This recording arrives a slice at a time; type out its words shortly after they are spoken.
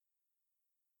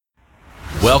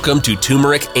Welcome to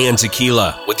Turmeric and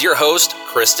Tequila with your host,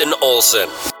 Kristen Olson.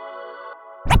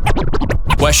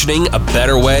 Questioning a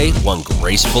better way, one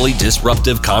gracefully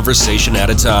disruptive conversation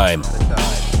at a time.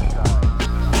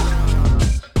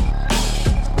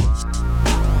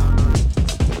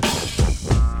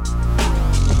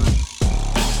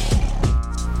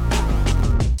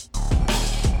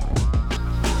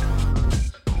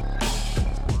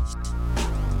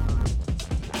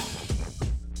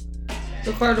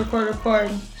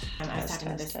 Record. I was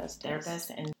talking to this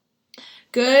therapist and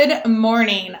Good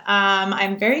morning.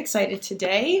 I'm very excited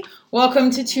today. Welcome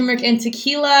to Turmeric and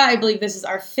Tequila. I believe this is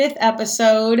our 5th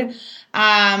episode.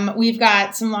 We've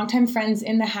got some longtime friends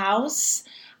in the house,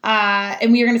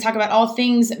 and we are going to talk about all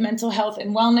things mental health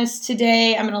and wellness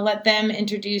today. I'm going to let them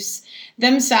introduce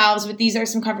themselves, but these are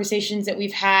some conversations that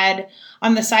we've had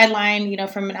on the sideline, you know,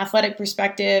 from an athletic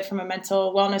perspective, from a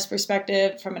mental wellness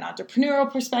perspective, from an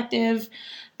entrepreneurial perspective.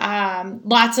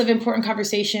 Lots of important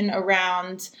conversation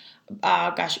around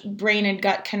brain and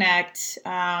gut connect,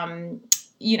 training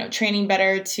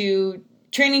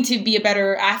to be a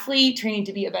better athlete, training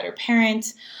to be a better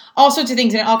parent, all sorts of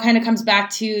things. And it all kind of comes back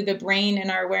to the brain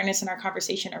and our awareness and our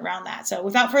conversation around that. So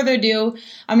without further ado,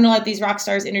 I'm going to let these rock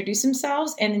stars introduce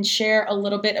themselves and then share a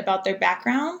little bit about their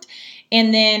background.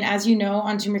 And then, as you know,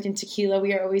 on Turmeric and Tequila,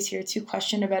 we are always here to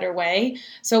question a better way.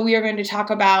 So we are going to talk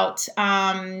about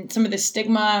some of the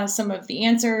stigma, some of the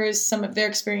answers, some of their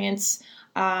experience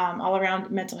all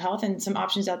around mental health, and some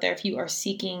options out there if you are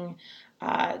seeking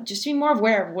just to be more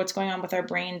aware of what's going on with our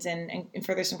brains and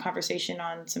further some conversation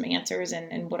on some answers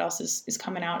and what else is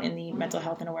coming out in the mental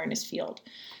health and awareness field.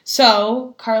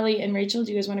 So, Carly and Rachel,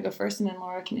 do you guys want to go first, and then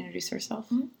Laura can introduce herself?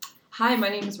 Mm-hmm. Hi, my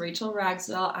name is Rachel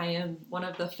Ragsdale. I am one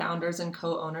of the founders and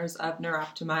co-owners of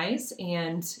Neuroptimize,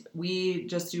 and we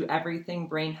just do everything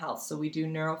brain health. So we do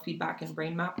neurofeedback and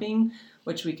brain mapping,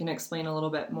 which we can explain a little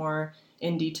bit more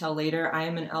in detail later. I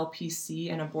am an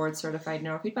LPC and a board-certified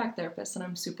neurofeedback therapist, and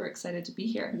I'm super excited to be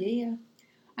here. Yeah.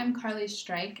 I'm Carly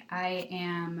Strike. I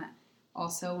am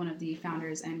also one of the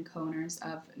founders and co-owners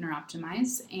of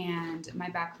Neuroptimize, and my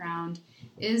background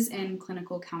is in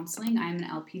clinical counseling. I'm an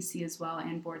LPC as well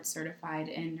and board certified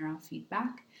in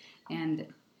neurofeedback, and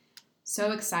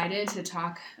so excited to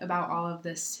talk about all of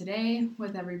this today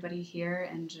with everybody here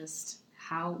and just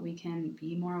how we can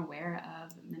be more aware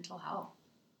of mental health.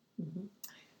 Mm-hmm.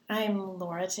 I'm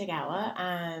Laura Tagawa,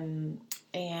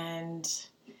 and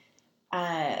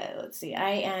let's see, I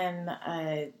am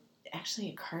actually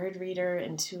a card reader,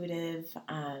 intuitive.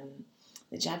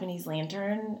 The Japanese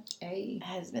Lantern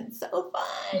has been so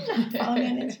fun. Follow me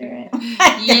on Instagram.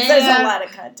 Yes, there's a lot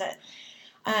of content.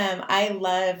 I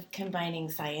love combining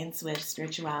science with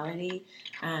spirituality,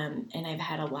 and I've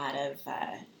had a lot of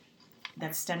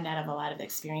that's stemmed out of a lot of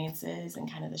experiences and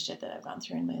kind of the shit that I've gone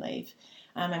through in my life.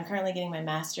 I'm currently getting my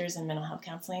master's in mental health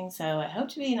counseling, so I hope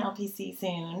to be an LPC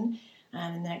soon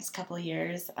in the next couple of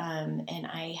years. And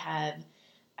I have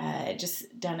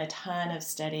just done a ton of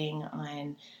studying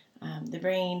on the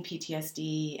brain,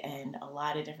 PTSD, and a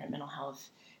lot of different mental health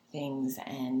things.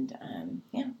 And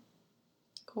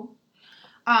Cool.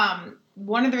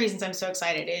 One of the reasons I'm so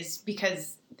excited is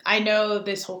because I know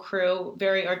this whole crew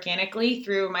very organically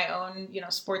through my own,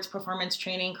 sports performance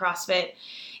training, CrossFit.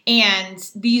 And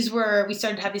we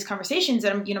started to have these conversations,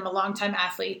 and I'm a longtime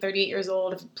athlete, 38 years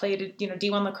old, I've played,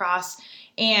 D1 lacrosse.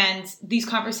 And these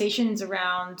conversations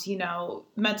around,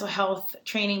 mental health,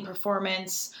 training,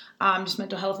 performance, just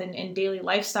mental health and daily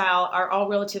lifestyle are all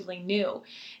relatively new.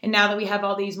 And now that we have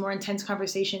all these more intense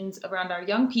conversations around our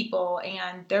young people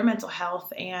and their mental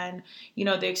health and,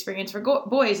 the experience for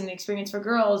boys and the experience for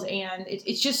girls, and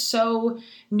it's just so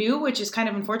new, which is kind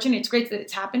of unfortunate. It's great that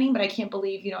it's happening, but I can't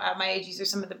believe, at my age, these are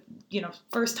some of the,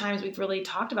 first times we've really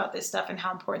talked about this stuff and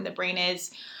how important the brain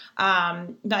is.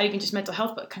 Not even just mental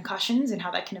health, but concussions and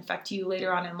how that can affect you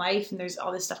later on in life. And there's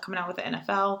all this stuff coming out with the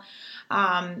NFL.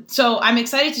 So I'm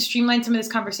excited to streamline some of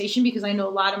this conversation because I know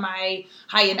a lot of my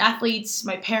high-end athletes,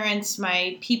 my parents,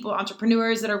 my people,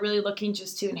 entrepreneurs that are really looking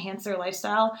just to enhance their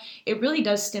lifestyle. It really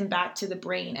does stem back to the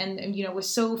brain. And with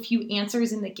so few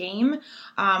answers in the game,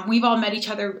 we've all met each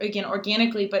other, again,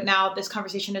 organically, but now this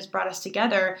conversation has brought us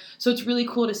together. So it's really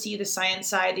cool to see the science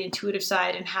side, the intuitive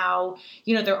side, and how,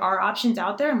 there are options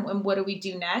out there and what do we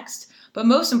do next. But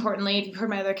most importantly, if you've heard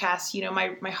my other cast,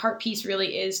 my heart piece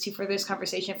really is to further this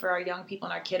conversation for our young people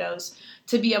and our kiddos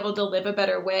to be able to live a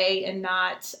better way and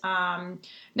not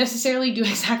necessarily do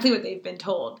exactly what they've been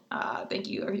told. Thank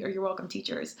you, or you're welcome,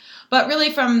 teachers. But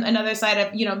really from another side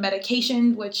of,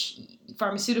 medication, which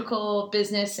pharmaceutical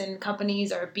business and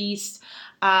companies are a beast.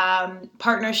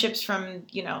 partnerships from,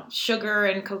 Sugar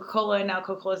and Coca-Cola, and now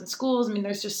Coca-Cola's in schools. I mean,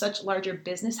 there's just such larger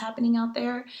business happening out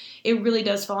there. It really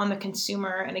does fall on the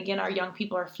consumer. And again, our young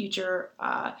people are future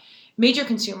major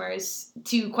consumers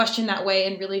to question that way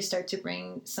and really start to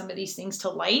bring some of these things to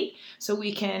light so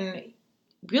we can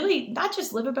really not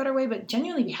just live a better way, but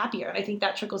genuinely be happier. And I think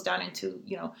that trickles down into,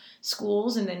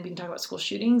 schools, and then we can talk about school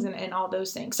shootings and all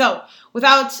those things. So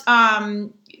without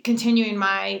continuing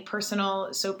my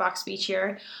personal soapbox speech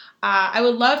here, I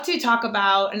would love to talk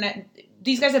about, and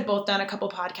these guys have both done a couple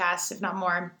podcasts, if not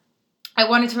more. I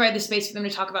wanted to provide the space for them to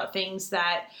talk about things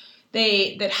that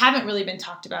haven't really been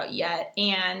talked about yet.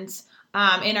 And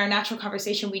in our natural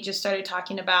conversation, we just started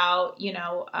talking about,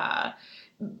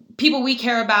 people we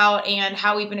care about and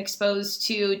how we've been exposed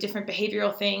to different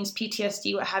behavioral things,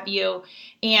 PTSD, what have you.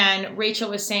 And Rachel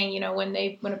was saying, when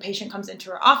a patient comes into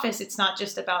her office, it's not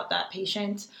just about that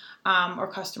patient or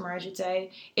customer, I should say.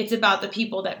 It's about the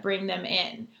people that bring them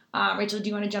in. Rachel, do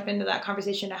you want to jump into that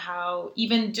conversation to how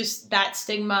even just that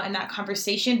stigma and that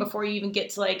conversation before you even get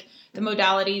to like the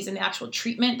modalities and the actual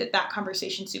treatment, that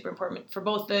conversation is super important for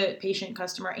both the patient,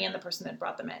 customer, and the person that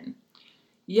brought them in?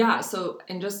 Yeah. So,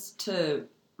 and just to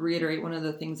reiterate one of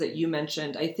the things that you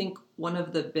mentioned, I think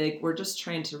we're just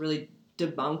trying to really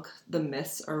debunk the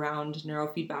myths around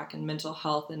neurofeedback and mental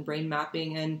health and brain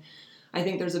mapping. And I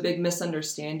think there's a big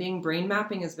misunderstanding. Brain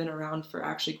mapping has been around for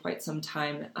actually quite some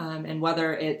time. And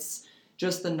whether it's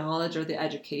just the knowledge or the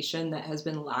education that has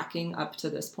been lacking up to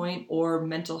this point, or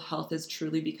mental health is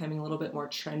truly becoming a little bit more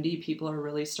trendy, people are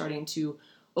really starting to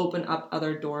open up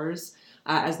other doors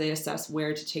as they assess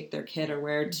where to take their kid or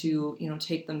where to,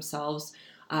 take themselves.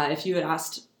 If you had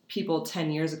asked people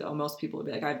 10 years ago, most people would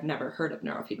be like, I've never heard of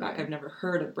neurofeedback. I've never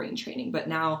heard of brain training. But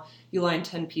now you line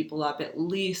 10 people up, at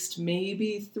least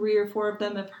maybe 3 or 4 of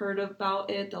them have heard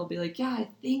about it. They'll be like, yeah, I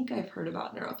think I've heard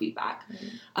about neurofeedback.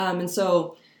 And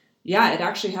so, yeah, it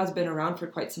actually has been around for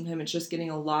quite some time. It's just getting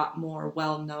a lot more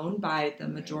well known by the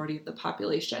majority of the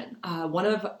population. One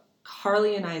of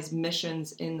Carly and I's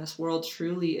missions in this world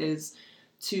truly is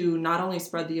to not only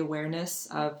spread the awareness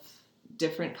of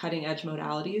different cutting edge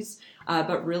modalities,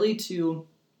 but really to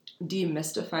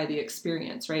demystify the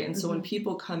experience, right? And so when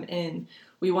people come in,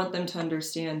 we want them to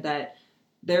understand that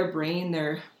their brain,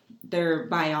 their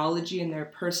biology and their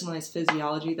personalized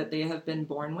physiology that they have been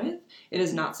born with, it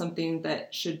is not something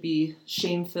that should be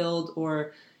shame-filled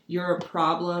or you're a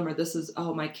problem or this is,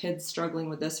 my kid's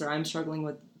struggling with this or I'm struggling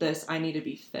with this, I need to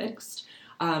be fixed.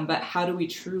 But how do we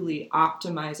truly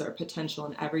optimize our potential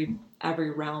in every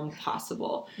realm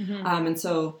possible? And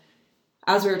so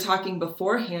as we were talking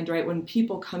beforehand, right, when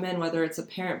people come in, whether it's a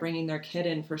parent bringing their kid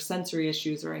in for sensory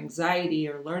issues or anxiety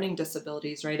or learning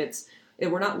disabilities, right,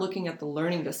 we're not looking at the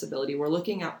learning disability. We're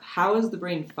looking at how is the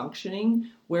brain functioning?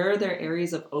 Where are there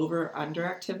areas of over or under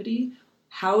activity?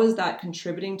 How is that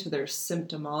contributing to their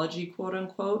symptomology, quote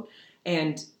unquote,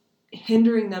 and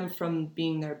hindering them from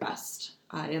being their best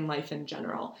in life in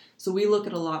general. So we look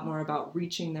at a lot more about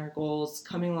reaching their goals,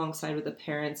 coming alongside with the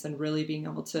parents, and really being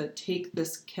able to take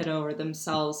this kiddo or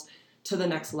themselves to the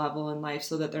next level in life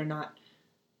so that they're not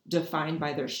defined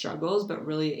by their struggles, but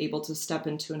really able to step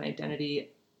into an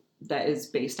identity that is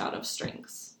based out of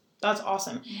strengths. That's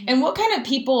awesome. And what kind of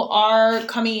people are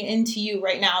coming into you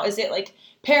right now? Is it like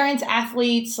parents,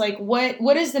 athletes? Like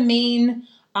what is the main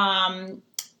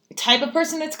type of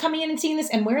person that's coming in and seeing this,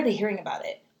 and where are they hearing about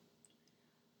it?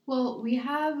 Well, we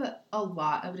have a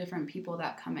lot of different people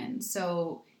that come in.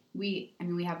 So we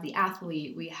have the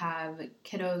athlete, we have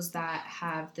kiddos that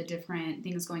have the different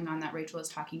things going on that Rachel was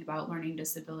talking about, learning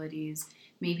disabilities,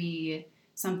 maybe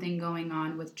something going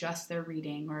on with just their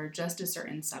reading or just a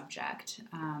certain subject,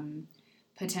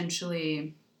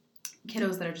 potentially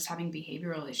kiddos that are just having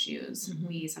behavioral issues.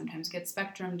 We sometimes get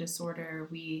spectrum disorder.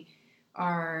 We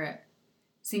are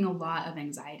seeing a lot of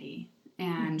anxiety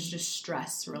and just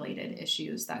stress-related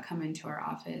issues that come into our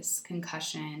office,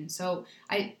 concussion. So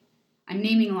I'm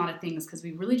naming a lot of things because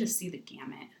we really just see the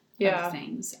gamut of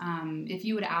things. If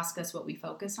you would ask us what we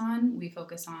focus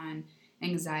on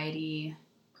anxiety,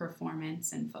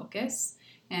 performance, and focus.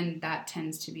 And that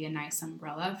tends to be a nice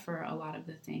umbrella for a lot of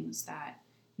the things that,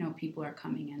 people are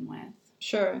coming in with.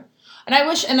 Sure.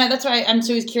 And that's why I'm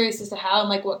so curious as to how and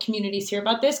like what communities hear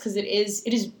about this, because it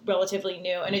is relatively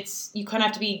new, and you kind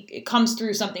of have to it comes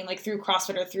through something like through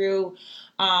CrossFit or through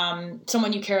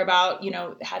someone you care about,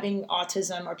 having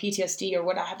autism or PTSD or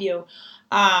what have you.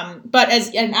 But as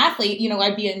an athlete,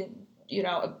 I'd be in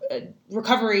a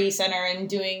recovery center and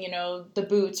doing, the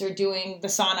boots or doing the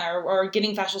sauna or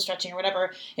getting fascial stretching or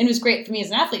whatever. And it was great for me as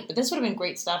an athlete, but this would have been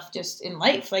great stuff just in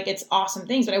life. Like, it's awesome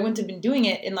things, but I wouldn't have been doing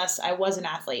it unless I was an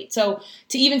athlete. So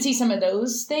to even see some of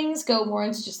those things go more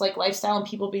into just like lifestyle and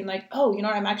people being like, oh,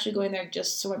 I'm actually going there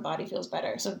just so my body feels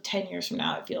better. So 10 years from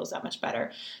now, it feels that much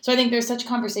better. So I think there's such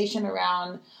conversation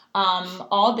around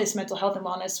all this mental health and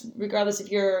wellness, regardless if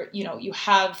you're,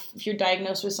 if you're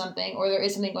diagnosed with something or there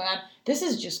is something going on. This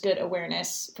is just good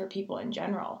awareness for people in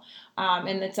general.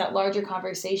 And it's that larger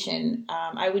conversation.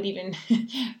 I would even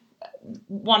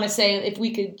want to say if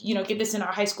we could, get this in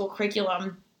our high school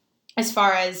curriculum as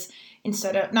far as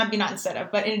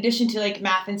but in addition to like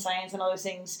math and science and all those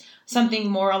things,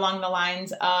 something more along the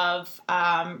lines of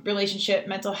relationship,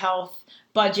 mental health,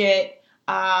 budget,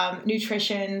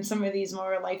 nutrition, some of these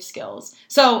more life skills.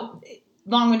 So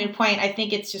long-winded point, I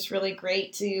think it's just really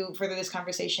great to further this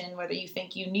conversation, whether you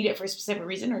think you need it for a specific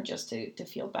reason or just to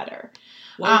feel better.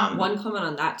 One comment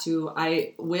on that too,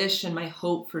 I wish and my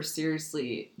hope for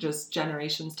seriously just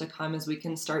generations to come is we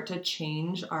can start to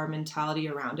change our mentality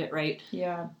around it, right?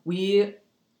 Yeah. We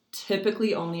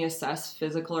typically only assess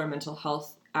physical or mental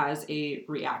health as a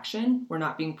reaction. We're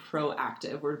not being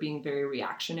proactive. We're being very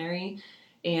reactionary.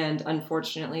 And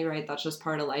unfortunately, right, that's just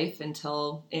part of life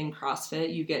until in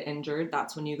CrossFit you get injured.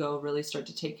 That's when you go really start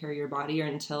to take care of your body, or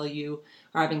until you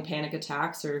are having panic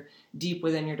attacks or deep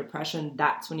within your depression,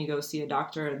 that's when you go see a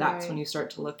doctor. That's when you start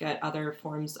to look at other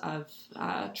forms of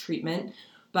treatment.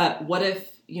 But what if,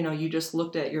 you just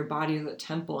looked at your body as a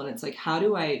temple and it's like, how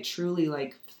do I truly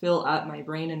like fill up my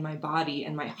brain and my body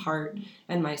and my heart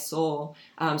and my soul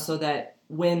so that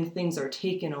when things are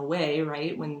taken away,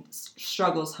 right, when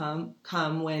struggles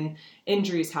come, when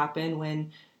injuries happen,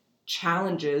 when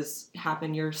challenges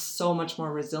happen, you're so much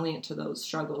more resilient to those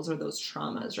struggles or those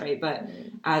traumas, right? But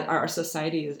our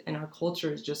society and our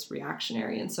culture is just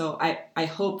reactionary. And so I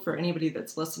hope for anybody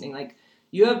that's listening, like,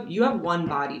 you have one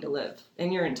body to live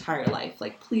in your entire life.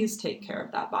 Like, please take care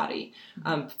of that body,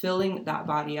 filling that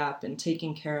body up and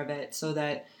taking care of it so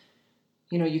that,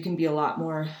 you can be a lot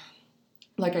more,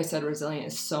 like I said, resilient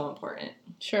is so important.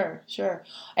 Sure.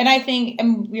 And I think,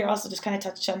 and we also just kind of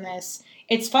touched on this,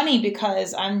 it's funny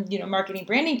because I'm, marketing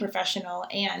branding professional,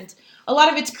 and a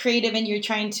lot of it's creative and you're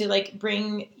trying to like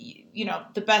bring,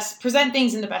 the best, present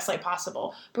things in the best light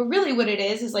possible. But really what it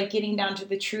is like getting down to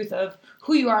the truth of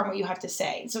who you are and what you have to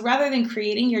say. So rather than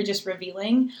creating, you're just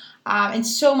revealing. And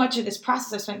so much of this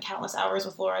process, I've spent countless hours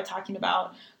with Laura talking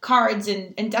about cards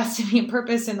and destiny and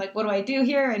purpose and like, what do I do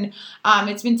here? And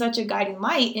it's been such a guiding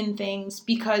light in things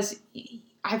because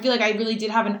I feel like I really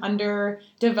did have an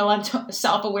underdeveloped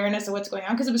self-awareness of what's going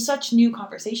on because it was such new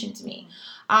conversation to me.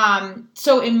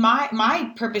 So in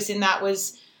my purpose in that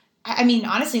was, I mean,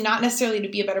 honestly, not necessarily to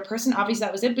be a better person. Obviously,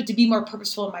 that was it, but to be more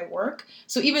purposeful in my work.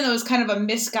 So even though it was kind of a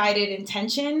misguided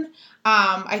intention,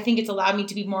 I think it's allowed me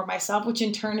to be more myself, which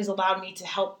in turn has allowed me to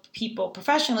help people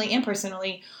professionally and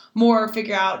personally more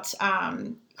figure out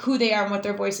who they are and what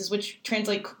their voice is, which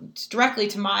translates directly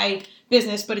to my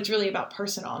business, but it's really about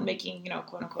personal and making,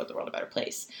 quote unquote, the world a better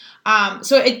place.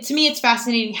 So to me, it's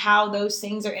fascinating how those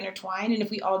things are intertwined. And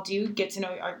if we all do get to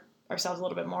know ourselves a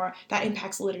little bit more, that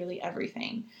impacts literally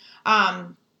everything.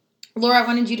 Laura, I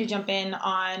wanted you to jump in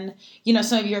on,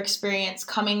 some of your experience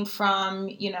coming from,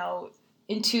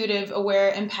 intuitive,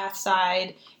 aware, empath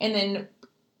side, and then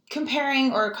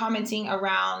comparing or commenting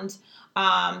around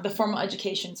the formal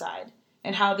education side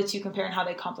and how the two compare and how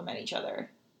they complement each other.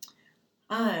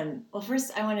 Well,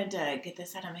 first I wanted to get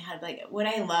this out of my head. Like, what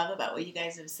I love about what you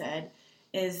guys have said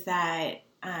is that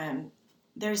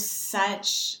there's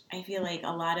such, I feel like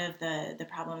a lot of the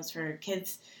problems for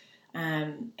kids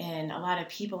and a lot of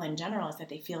people in general is that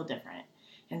they feel different.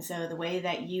 And so the way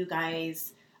that you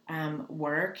guys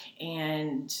work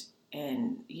and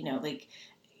like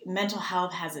mental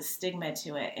health has a stigma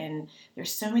to it, and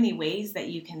there's so many ways that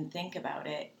you can think about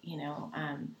it,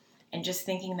 and just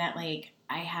thinking that like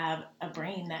I have a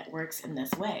brain that works in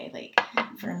this way. Like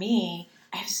for me,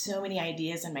 I have so many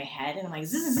ideas in my head, and I'm like,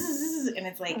 zzz, zzz, zzz, and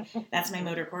it's like, that's my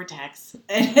motor cortex,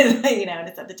 and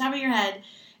it's at the top of your head,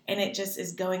 and it just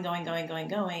is going,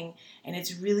 and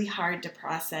it's really hard to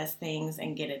process things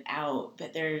and get it out,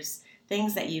 but there's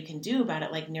things that you can do about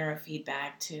it, like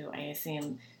neurofeedback to, I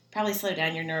assume, probably slow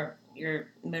down your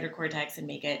motor cortex and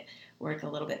make it work a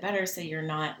little bit better, so you're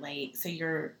not like, so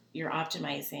you're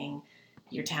optimizing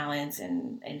your talents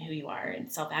and who you are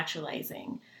and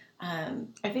self-actualizing.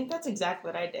 I think that's exactly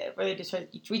what I did, where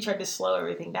we tried to slow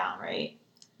everything down, right?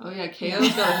 Oh yeah,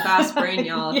 KO's got a fast brain,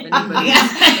 y'all. If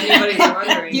anybody's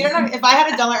wondering. You don't know. If I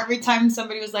had $1 every time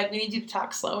somebody was like, "We need you to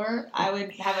talk slower," I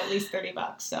would have at least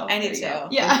 $30. So I need to.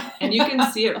 Yeah, and you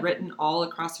can see it written all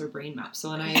across her brain map.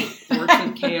 So when I worked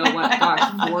with KO,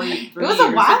 it was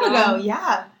a while ago.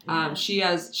 Yeah.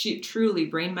 She truly,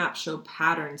 brain maps show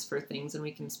patterns for things, and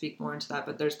we can speak more into that,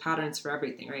 but there's patterns for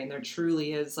everything, right? And there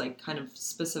truly is like kind of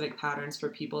specific patterns for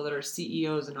people that are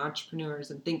CEOs and entrepreneurs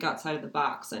and think outside of the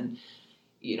box and,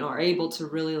 you know, are able to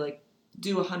really like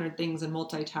do 100 things and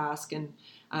multitask. And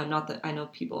not that I know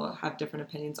people have different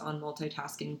opinions on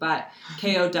multitasking, but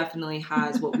KO definitely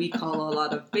has what we call a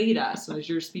lot of beta. So as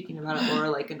you're speaking about it,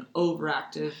 Laura, like an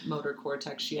overactive motor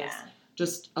cortex, she has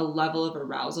just a level of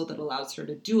arousal that allows her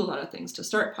to do a lot of things, to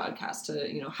start podcasts,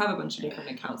 to, you know, have a bunch of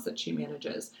different accounts that she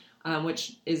manages,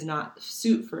 which is not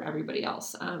suit for everybody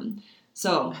else.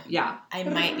 So yeah, I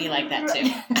might be like that too.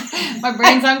 My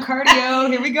brain's on cardio.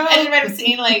 Here we go. And you might have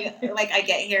seen like I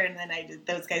get here and then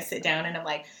those guys sit down and I'm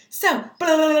like, so blah,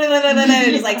 blah, blah, blah, blah, blah,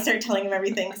 and just like start telling them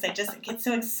everything because I just get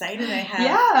so excited.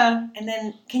 And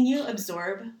then can you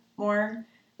absorb more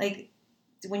like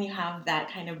when you have that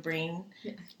kind of brain?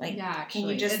 Like actually, can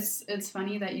you just? It's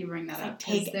funny that you bring that up.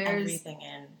 Take everything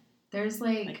in. There's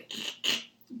like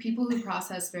people who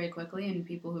process very quickly and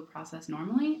people who process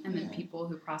normally, and then people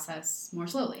who process more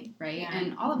slowly, right? Yeah.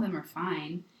 And all of them are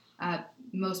fine.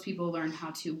 Most people learn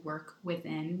how to work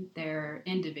within their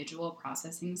individual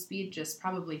processing speed just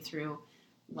probably through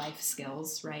life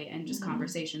skills, right? And just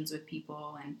conversations with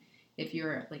people. And if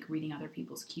you're like reading other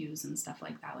people's cues and stuff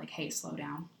like that, like, hey, slow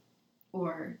down,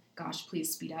 or gosh,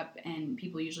 please speed up. And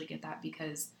people usually get that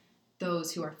because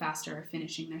those who are faster are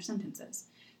finishing their sentences.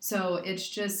 So it's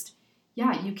just,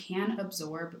 you can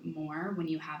absorb more when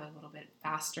you have a little bit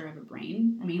faster of a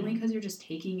brain, mainly because you're just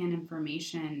taking in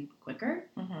information quicker,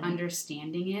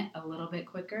 understanding it a little bit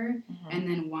quicker, and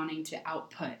then wanting to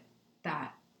output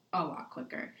that a lot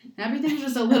quicker. And everything's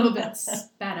just a little bit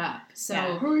sped up. So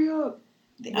hurry up.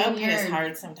 The output is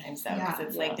hard sometimes, though, because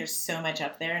it's like there's so much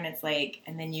up there, and it's like,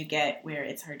 and then you get where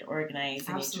it's hard to organize,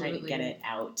 and you try to get it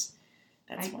out.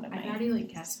 That's one of my. I already like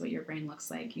guessed what your brain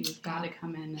looks like. You've got to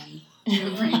come in and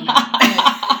do a brain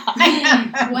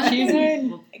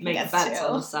We'll make bets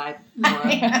on the side.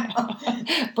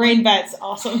 Brain bets,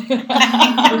 awesome.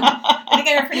 I think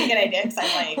I have a pretty good idea because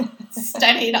I like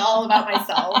studied all about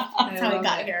myself. That's how I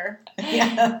got here.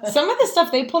 Yeah. Some of the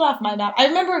stuff they pulled off my map. I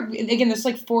remember, again, this was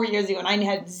like 4 years ago, and I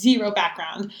had zero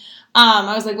background.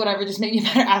 I was like, whatever, just make me a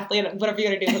better athlete. Whatever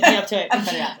you're going to do, hook me up to it. I'm a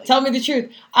better athlete. Tell me the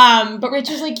truth. But Rich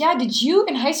was like, did you,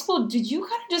 in high school, kind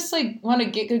of just like want to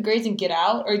get good grades and get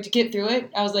out or to get through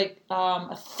it? I was like,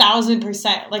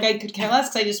 1,000%. Like I could care less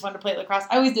because I just wanted to play lacrosse.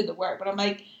 I always did the work, but I'm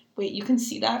like, wait, you can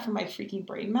see that from my freaking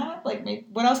brain map? Like,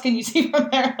 what else can you see from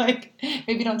there? Like,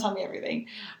 maybe don't tell me everything.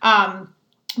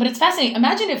 But it's fascinating.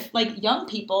 Imagine if, like, young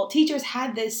people, teachers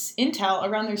had this intel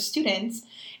around their students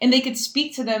and they could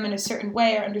speak to them in a certain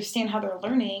way or understand how they're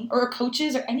learning, or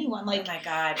coaches or anyone. Like, oh my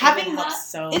God, having that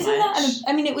so much.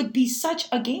 It would be such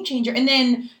a game changer. And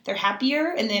then they're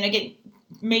happier. And then, again,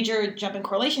 major jump in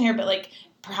correlation here, but, like,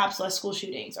 perhaps less school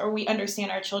shootings, or we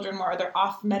understand our children more, or they're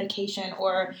off medication,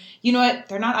 or, you know what,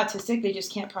 they're not autistic, they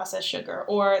just can't process sugar,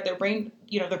 or their brain,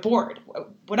 they're bored,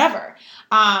 whatever.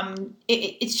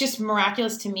 It's just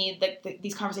miraculous to me that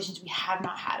these conversations we have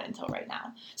not had until right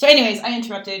now. So anyways, I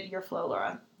interrupted your flow,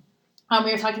 Laura.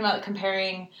 We were talking about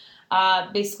comparing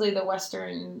basically the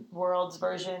Western world's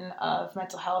version of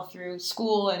mental health through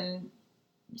school and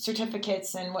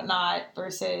certificates and whatnot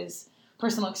versus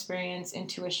personal experience,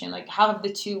 intuition. Like, how have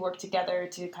the two worked together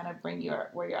to kind of bring you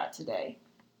where you're at today?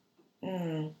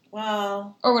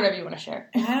 Well, or whatever you want to share.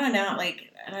 I don't know.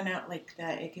 Like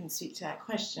that. It can speak to that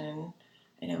question.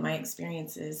 I know my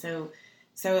experiences.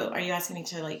 So are you asking me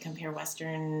to like compare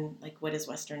Western? Like, what is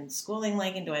Western schooling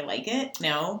like, and do I like it?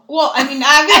 No. Well, I mean,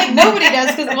 I feel like nobody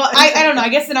does because, well, I don't know. I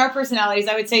guess in our personalities,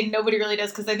 I would say nobody really does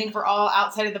because I think we're all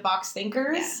outside of the box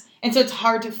thinkers. Yeah. And so it's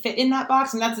hard to fit in that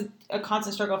box, and that's a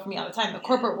constant struggle for me all the time. The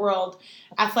corporate world,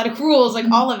 athletic rules, like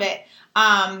all of it.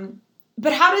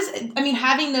 But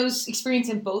having those experience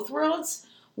in both worlds,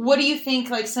 what do you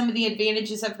think, like, some of the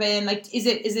advantages have been? Like, is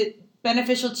it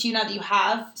beneficial to you now that you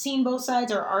have seen both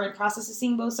sides or are in process of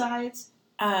seeing both sides?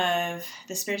 Of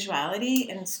the spirituality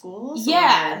in schools?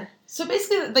 Yeah. So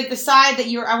basically, like, the side that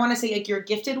I want to say, like, you're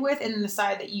gifted with, and then the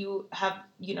side that you have,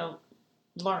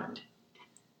 learned.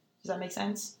 Does that make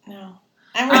sense? No.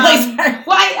 I'm really sorry.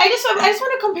 Well, I just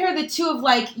want to compare the two of,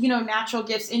 like, natural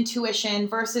gifts, intuition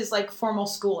versus, like, formal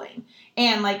schooling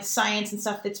and, like, science and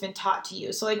stuff that's been taught to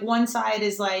you. So, like, one side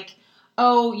is like,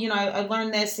 oh, I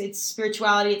learned this, it's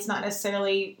spirituality, it's not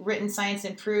necessarily written science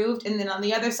and proved. And then on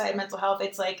the other side, mental health,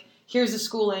 it's like, here's the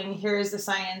schooling, here's the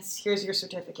science, here's your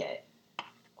certificate.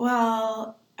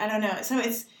 Well, I don't know. So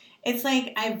it's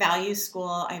like I value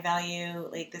school, I value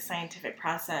like the scientific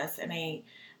process, and I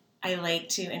like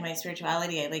to, in my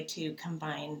spirituality, I like to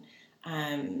combine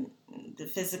the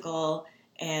physical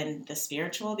and the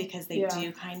spiritual because they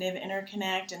do kind of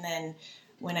interconnect. And then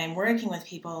when I'm working with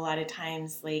people, a lot of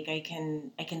times, like I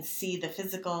can see the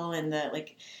physical and the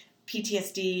like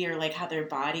PTSD or like how their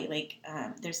body, like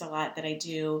there's a lot that I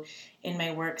do in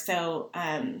my work. So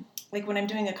like when I'm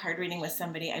doing a card reading with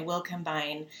somebody, I will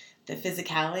combine the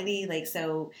physicality, like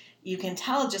so you can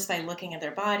tell just by looking at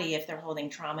their body if they're holding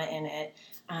trauma in it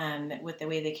with the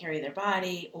way they carry their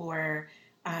body, or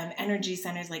energy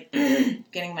centers, like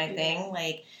getting my thing,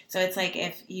 like so it's like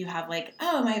if you have like,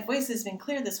 oh, my voice has been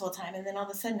clear this whole time, and then all of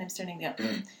a sudden I'm starting to go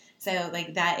so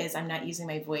like that is I'm not using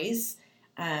my voice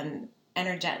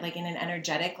like in an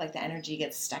energetic, like the energy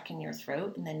gets stuck in your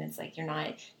throat, and then it's like you're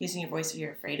not using your voice if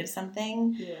you're afraid of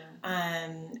something,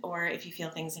 or if you feel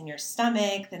things in your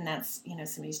stomach, then that's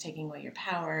somebody's taking away your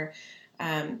power,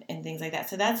 and things like that.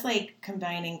 So that's like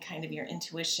combining kind of your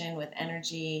intuition with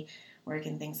energy work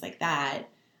and things like that.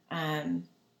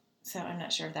 So I'm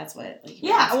not sure if that's what like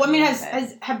well, I mean,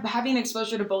 has having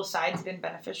exposure to both sides been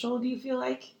beneficial, do you feel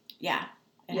like?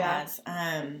 It has.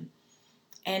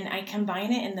 And I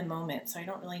combine it in the moment, so I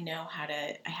don't really know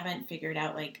I haven't figured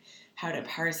out like how to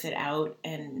parse it out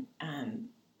and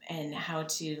how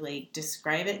to like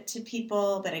describe it to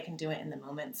people, but I can do it in the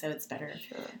moment, so it's better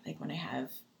like when I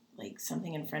have like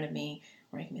something in front of me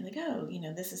where I can be like, oh,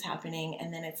 this is happening,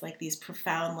 and then it's like these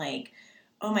profound like,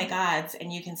 oh my gods,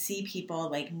 and you can see people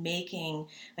like making,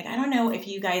 like, I don't know if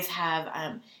you guys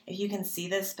have, if you can see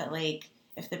this, but like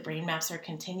if the brain maps are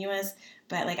continuous,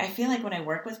 but like I feel like when I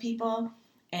work with people,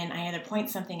 and I either point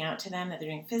something out to them that they're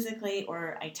doing physically,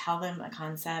 or I tell them a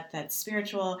concept that's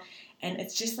spiritual, and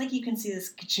it's just like you can see this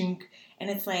ka-chunk, and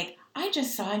it's like, I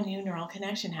just saw a new neural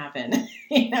connection happen, and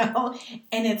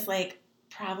it's like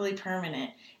probably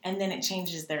permanent, and then it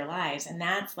changes their lives, and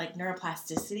that's like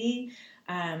neuroplasticity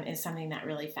is something that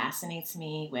really fascinates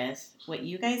me with what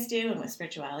you guys do and with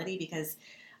spirituality, because,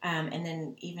 and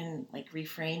then even like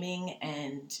reframing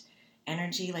and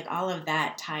energy, like all of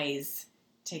that ties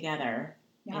together.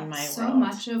 In my so world.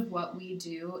 Much of what we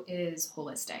do is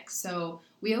holistic. So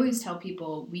we always tell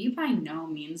people we by no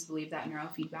means believe that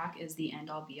neurofeedback is the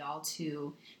end-all be-all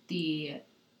to the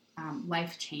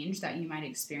life change that you might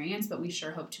experience, but we sure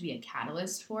hope to be a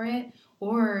catalyst for it.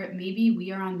 Or maybe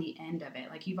we are on the end of it.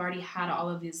 Like you've already had all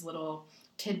of these little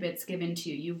tidbits given to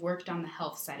you. You've worked on the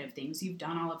health side of things. You've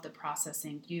done all of the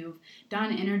processing. You've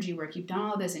done energy work. You've done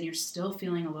all of this, and you're still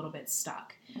feeling a little bit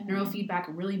stuck. Mm-hmm. Neurofeedback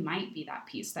really might be that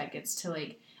piece that gets to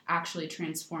like actually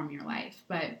transform your life.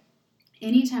 But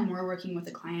anytime we're working with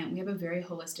a client, we have a very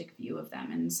holistic view of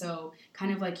them. And so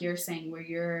kind of like you're saying, where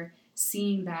you're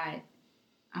seeing that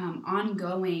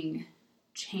ongoing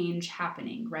change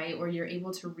happening, right? Or you're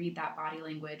able to read that body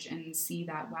language and see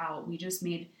that, wow, we just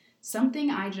made something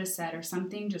I just said or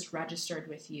something just registered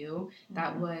with you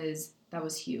that was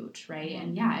huge, right?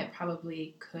 And it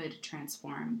probably could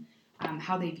transform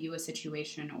how they view a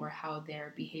situation or how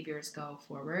their behaviors go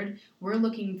forward. We're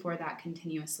looking for that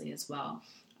continuously as well.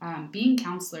 Being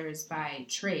counselors by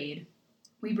trade,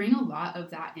 we bring a lot of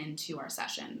that into our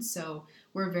sessions. So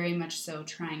we're very much so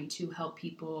trying to help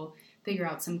people figure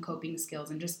out some coping skills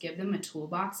and just give them a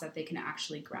toolbox that they can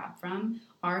actually grab from.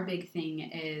 Our big thing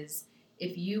is,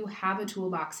 if you have a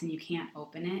toolbox and you can't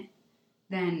open it,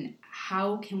 then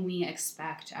how can we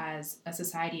expect as a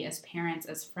society, as parents,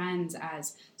 as friends,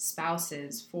 as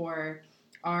spouses, for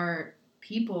our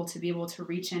people to be able to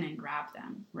reach in and grab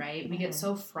them, right? We get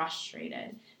so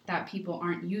frustrated that people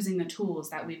aren't using the tools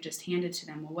that we've just handed to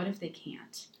them. Well, what if they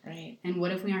can't? Right. And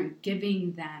what if we aren't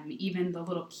giving them even the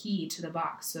little key to the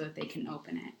box so that they can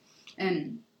open it?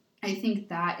 And I think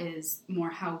that is more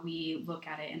how we look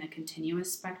at it in a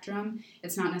continuous spectrum.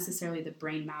 It's not necessarily the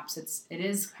brain maps. It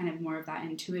is kind of more of that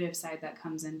intuitive side that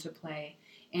comes into play,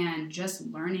 and just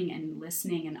learning and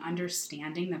listening and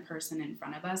understanding the person in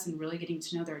front of us and really getting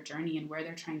to know their journey and where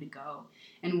they're trying to go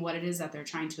and what it is that they're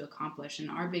trying to accomplish. And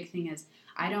our big thing is,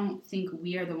 I don't think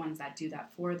we are the ones that do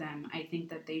that for them. I think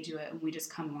that they do it and we just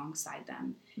come alongside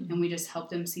them and we just help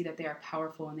them see that they are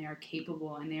powerful and they are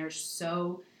capable and they are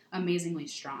so amazingly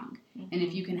strong. And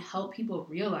if you can help people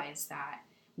realize that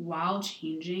while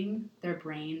changing their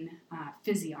brain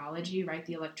physiology, right,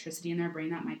 the electricity in their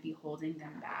brain that might be holding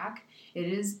them back, it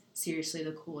is seriously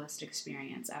the coolest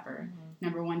experience ever.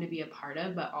 Number one, to be a part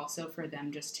of, but also for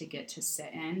them just to get to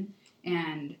sit in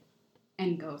and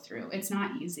and go through. It's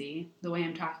not easy. The way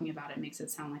I'm talking about it makes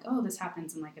it sound like, oh, this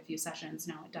happens in like a few sessions.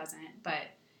 No, it doesn't. But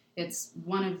it's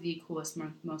one of the coolest,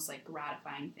 most like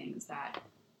gratifying things that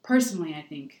personally I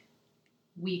think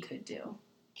we could do.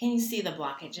 Can you see the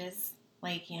blockages?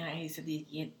 Like, you know, you said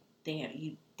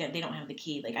they don't have the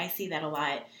key. Like, I see that a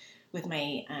lot with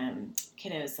my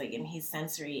kiddos, like, and he's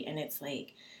sensory, and it's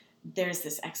like there's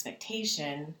this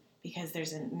expectation because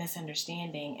there's a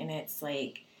misunderstanding, and it's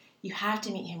like you have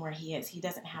to meet him where he is. He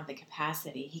doesn't have the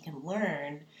capacity. He can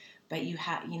learn, but you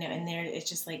have, you know, and there it's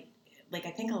just like I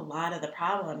think a lot of the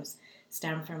problems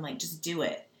stem from like just do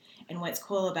it. And what's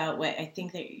cool about what I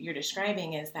think that you're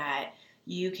describing is that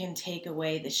you can take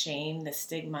away the shame, the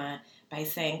stigma by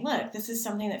saying, look, this is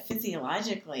something that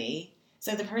physiologically,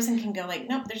 so the person can go like,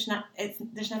 nope, there's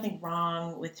nothing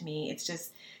wrong with me.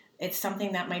 It's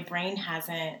something that my brain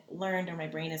hasn't learned, or my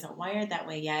brain isn't wired that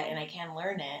way yet, and I can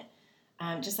learn it.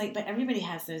 But everybody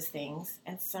has those things,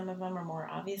 and some of them are more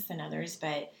obvious than others,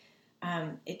 but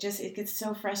it gets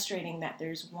so frustrating that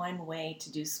there's one way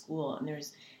to do school,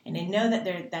 and I know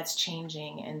that that's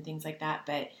changing and things like that,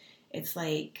 but it's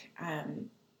like,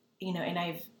 you know, and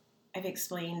I've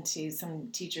explained to some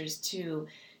teachers too,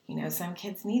 you know, some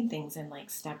kids need things in like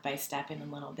step by step and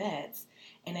in little bits,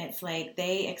 and it's like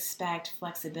they expect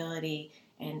flexibility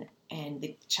and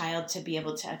the child to be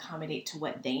able to accommodate to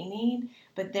what they need,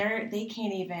 but they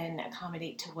can't even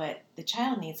accommodate to what the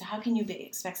child needs. So how can you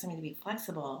expect somebody to be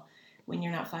flexible when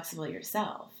you're not flexible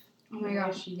yourself? Oh my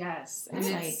gosh, yes. And It's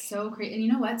it's like, so crazy. And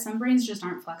you know what? Some brains just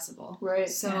aren't flexible. Right.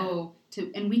 So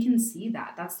and we can see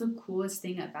that. That's the coolest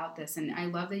thing about this. And I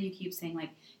love that you keep saying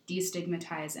like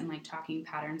destigmatize and like talking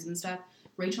patterns and stuff.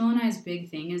 Rachel and I's big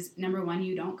thing is, number one,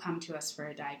 you don't come to us for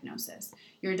a diagnosis.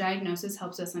 Your diagnosis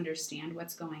helps us understand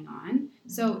what's going on.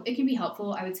 So it can be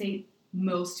helpful. I would say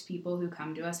most people who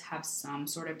come to us have some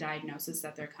sort of diagnosis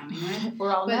that they're coming with.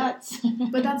 We're all nuts.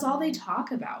 But that's all they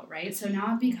talk about, right? So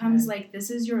now it becomes like, this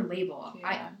is your label.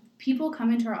 Yeah. People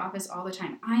come into our office all the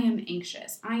time. I am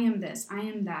anxious. I am this. I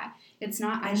am that. It's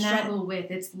not I struggle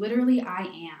with. It's literally I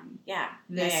am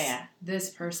this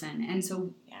person. And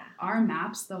so our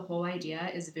maps, the whole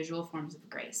idea is visual forms of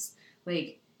grace.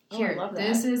 Like, here,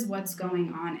 this is what's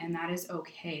going on, and that is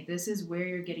okay. This is where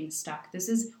you're getting stuck. This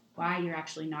is why you're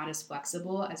actually not as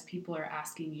flexible as people are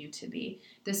asking you to be.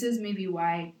 This is maybe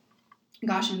why,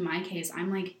 gosh, in my case,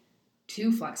 I'm like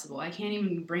too flexible. I can't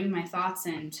even bring my thoughts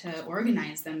in to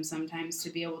organize them sometimes to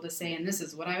be able to say, and this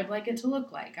is what I would like it to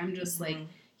look like. I'm just like,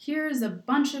 here's a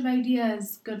bunch of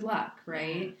ideas, good luck,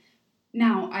 right?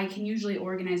 Now, I can usually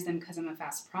organize them because I'm a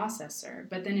fast processor,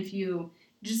 but then if you,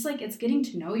 just like, it's getting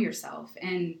to know yourself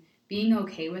and being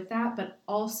okay with that, but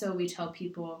also we tell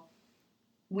people,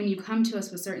 when you come to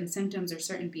us with certain symptoms or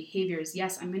certain behaviors,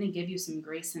 yes, I'm going to give you some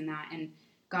grace in that, and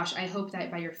gosh, I hope that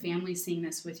by your family seeing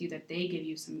this with you, that they give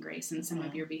you some grace in some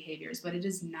of your behaviors, but it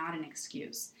is not an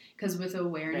excuse, because with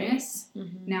awareness,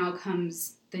 now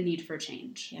comes the need for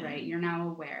change, right? You're now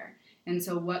aware. And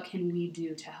so what can we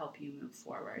do to help you move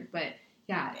forward? But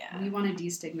we want to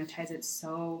destigmatize it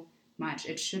so much.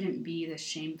 It shouldn't be this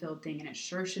shame-filled thing, and it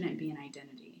sure shouldn't be an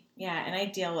identity. Yeah, and I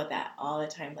deal with that all the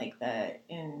time, like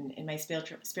in my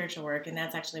spiritual work, and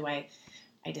that's actually why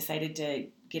I decided to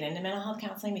get into mental health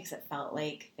counseling, because it felt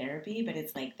like therapy, but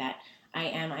it's like that I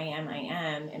am,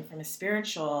 and from a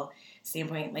spiritual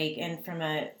standpoint, like, and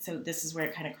so this is where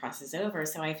it kind of crosses over,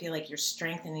 so I feel like you're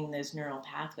strengthening those neural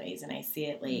pathways, and I see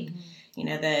it like, you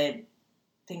know, the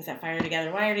things that fire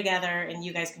together, wire together, and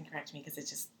you guys can correct me because it's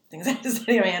just things I just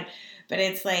say, man, but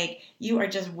it's like you are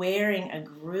just wearing a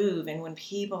groove, and when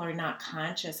people are not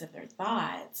conscious of their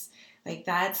thoughts, like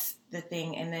that's the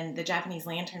thing. And then the Japanese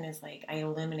lantern is like I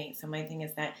illuminate. So my thing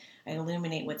is that I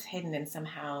illuminate what's hidden, and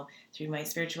somehow through my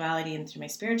spirituality and through my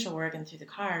spiritual work and through the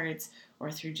cards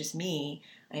or through just me,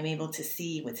 I'm able to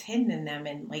see what's hidden in them.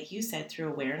 And like you said, through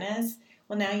awareness,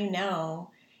 well, now you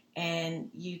know, and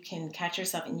you can catch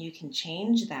yourself and you can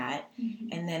change that.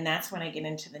 And then that's when I get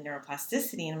into the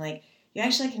neuroplasticity, and I'm like, you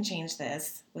actually can change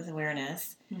this with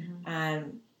awareness.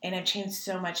 And I've changed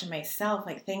so much in myself,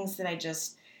 like things that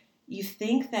you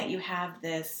think that you have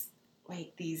this,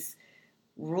 like these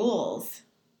rules.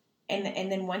 And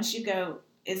then once you go,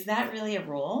 is that really a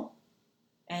rule?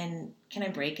 And can I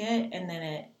break it? And then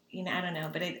it, you know, I don't know,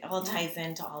 but it all ties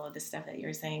into all of the stuff that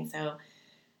you're saying. So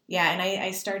yeah. And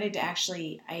I started to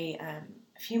actually, a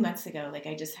few months ago, like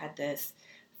I just had this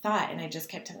thought, and I just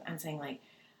kept on saying like,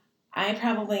 I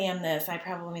probably am this, I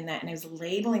probably am that. And I was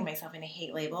labeling myself, and I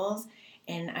hate labels.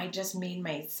 And I just made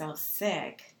myself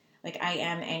sick. Like I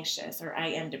am anxious or I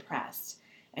am depressed.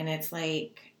 And it's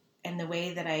like, and the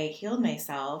way that I healed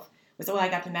myself was, I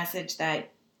got the message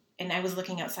that and I was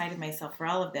looking outside of myself for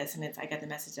all of this, and I got the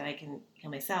message that I can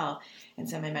heal myself. And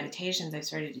so in my meditations, I've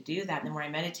started to do that. And the more I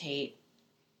meditate,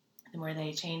 the more that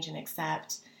I change and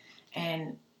accept.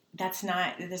 And it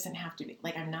doesn't have to be,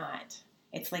 like, I'm not.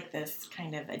 It's like this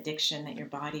kind of addiction that your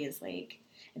body is like,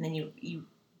 and then you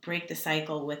break the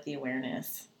cycle with the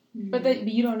awareness. But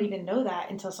you don't even know that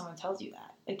until someone tells you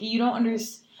that. Like, you don't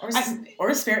understand.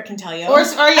 Or a spirit can tell you. Or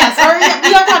you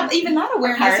don't have even that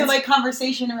awareness or like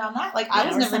conversation around that. Like, I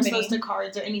was never exposed to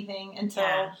cards or anything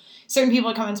until certain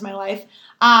people come into my life.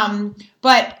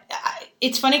 But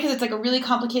it's funny because it's like a really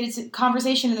complicated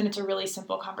conversation and then it's a really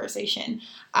simple conversation.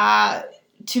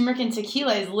 Turmeric and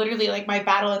tequila is literally like my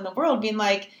battle in the world, being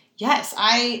like, yes,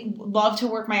 I love to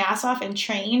work my ass off and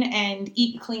train and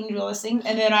eat clean and do all those things.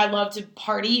 And then I love to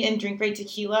party and drink great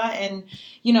tequila and,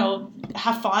 you know,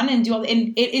 have fun and do all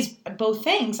and it is both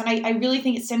things. And I really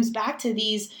think it stems back to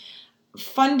these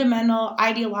fundamental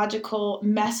ideological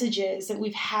messages that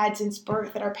we've had since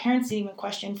birth that our parents didn't even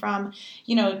question, from,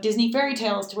 you know, Disney fairy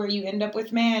tales to where you end up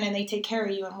with man and they take care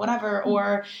of you and whatever,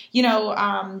 or, you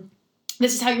know,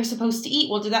 this is how you're supposed to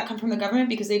eat. Well, did that come from the government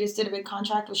because they just did a big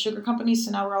contract with sugar companies, so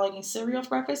now we're all eating cereal for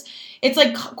breakfast? It's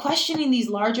like questioning these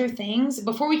larger things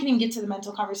before we can even get to the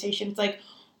mental conversation. It's like,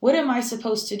 what am I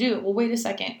supposed to do? Well, wait a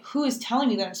second. Who is telling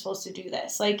me that I'm supposed to do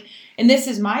this? Like, and this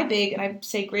is my big, and I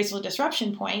say graceful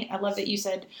disruption point. I love that you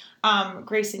said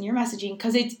grace in your messaging,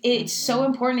 because it's so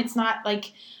important. It's not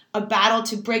like a battle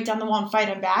to break down the wall and fight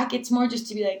them back. It's more just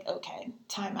to be like, okay,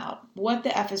 time out. What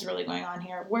the F is really going on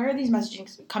here? Where are these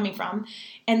messaging coming from?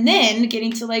 And then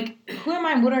getting to like, who am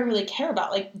I and what do I really care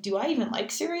about? Like, do I even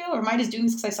like cereal, or am I just doing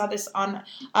this because I saw this on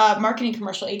a marketing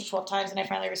commercial 8 to 12 times and I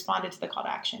finally responded to the call to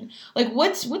action? Like,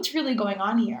 what's really going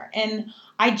on here? And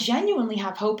I genuinely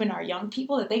have hope in our young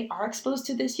people that they are exposed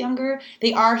to this younger.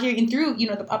 They are hearing through, you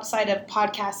know, the upside of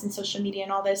podcasts and social media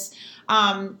and all this.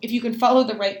 If you can follow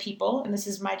the right people, and this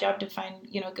is my job to find,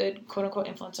 you know, good quote unquote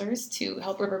influencers to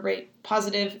help reverberate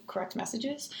positive, correct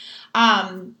messages,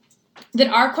 that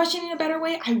are questioning a better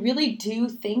way, I really do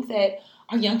think that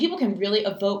our young people can really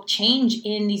evoke change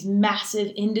in these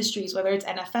massive industries, whether it's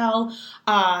NFL,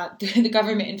 the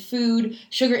government and food,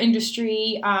 sugar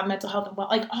industry, mental health, and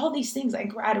like all these things. I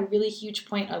think we're at a really huge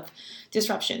point of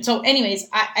disruption. So anyways,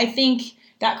 I think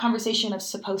that conversation of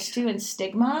supposed to and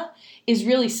stigma is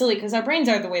really silly because our brains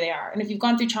are the way they are. And if you've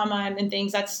gone through trauma and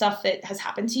things, that's stuff that has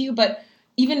happened to you. But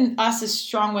even us as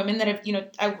strong women that have, you know,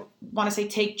 I want to say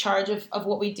take charge of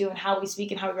what we do and how we speak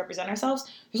and how we represent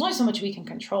ourselves, there's only so much we can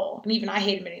control. And even I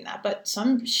hate admitting that, but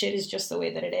some shit is just the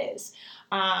way that it is.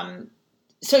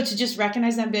 So to just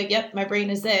recognize that and be like, yep, my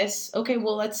brain is this. Okay,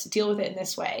 well, let's deal with it in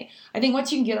this way. I think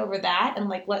once you can get over that and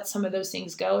like let some of those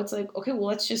things go, it's like, okay, well,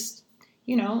 let's just,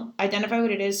 you know, identify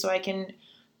what it is so I can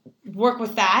work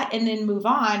with that and then move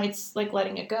on. It's like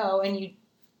letting it go, and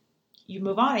you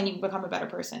move on and you become a better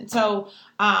person. So,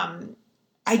 I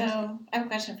have a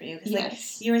question for you. Because yes. like,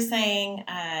 you were saying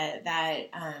that...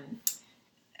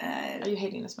 are you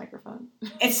hating this microphone?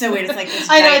 It's so weird. It's like this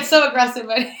I know, it's so aggressive,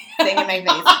 but... thing in my face.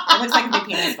 It looks like a big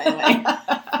penis, by the way.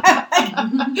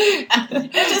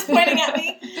 You're just pointing at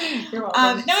me. You're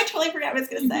welcome. No, I totally forgot what I was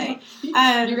going to say.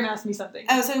 You're going to ask me something.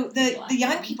 Oh, so the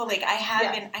young people, like, I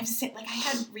had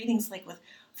readings, like, with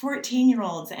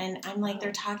 14-year-olds, and I'm like,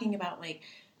 they're talking about, like,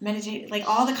 meditate, like,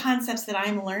 all the concepts that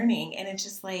I'm learning, and it's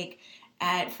just, like,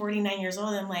 at 49 years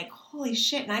old, I'm like, holy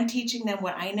shit, and I'm teaching them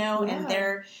what I know, and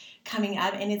they're coming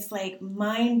up, and it's, like,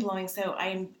 mind-blowing. So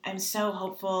I'm so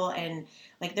hopeful, and,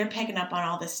 like, they're picking up on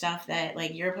all the stuff that,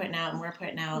 like, you're putting out and we're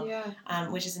putting out,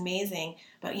 which is amazing.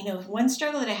 But, you know, one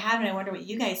struggle that I have, and I wonder what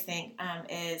you guys think,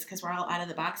 is because we're all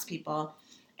out-of-the-box people,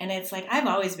 and it's, like, I've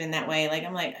always been that way. Like,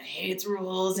 I'm like, I hate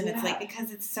rules, and it's, like,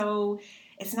 because it's so...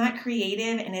 It's not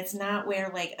creative, and it's not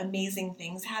where, like, amazing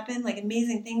things happen. Like,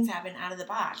 amazing things happen out of the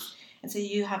box. And so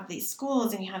you have these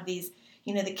schools, and you have these,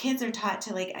 you know, the kids are taught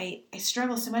to, like, I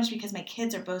struggle so much because my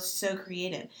kids are both so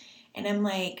creative. And I'm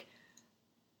like,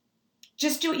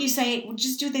 just do what you say.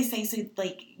 Just do what they say so,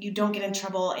 like, you don't get in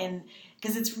trouble. And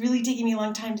because it's really taking me a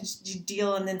long time to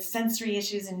deal, and then sensory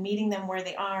issues and meeting them where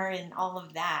they are and all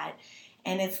of that.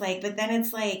 And it's like, but then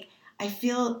it's like, I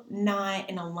feel not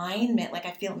in alignment. Like,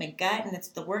 I feel it in my gut, and it's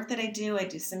the work that I do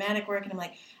somatic work, and I'm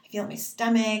like, I feel it in my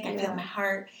stomach, I feel it in my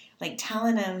heart, like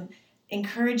telling them,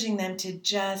 encouraging them to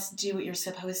just do what you're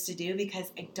supposed to do,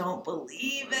 because I don't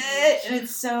believe it, and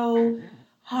it's so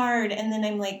hard. And then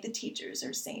I'm like, the teachers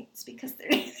are saints because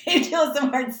they deal with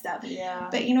some hard stuff. Yeah.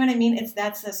 But you know what I mean?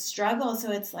 That's a struggle.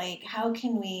 So it's like, how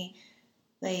can we,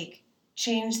 like,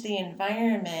 change the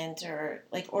environment, or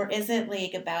is it,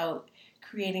 like, about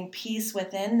creating peace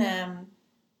within them?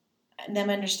 them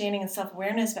understanding and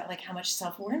self-awareness about like how much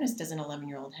self-awareness does an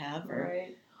 11-year-old have, or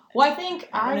Right. Well, I think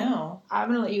I don't know. I'm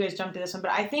going to let you guys jump to this one,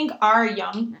 but I think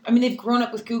they've grown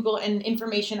up with Google and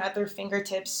information at their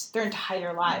fingertips their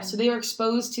entire lives. So they are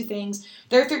exposed to things.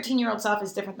 Their 13-year-old self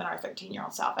is different than our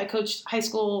 13-year-old self. I coached high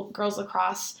school girls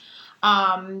lacrosse,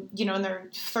 and they're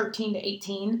 13 to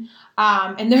 18.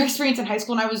 And their experience in high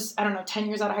school, and I was, 10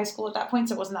 years out of high school at that point,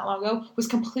 so it wasn't that long ago, was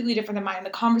completely different than mine. The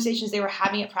conversations they were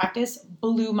having at practice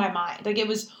blew my mind. Like, it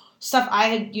was stuff I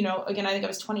had, again, I think I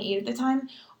was 28 at the time,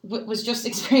 was just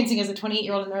experiencing as a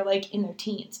 28-year-old, and they're like in their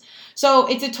teens. So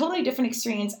it's a totally different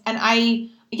experience. And I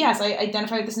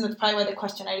identify with this, and that's probably why the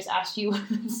question I just asked you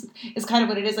is kind of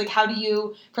what it is. Like, how do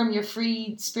you, from your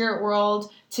free spirit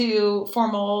world to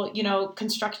formal,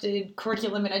 constructed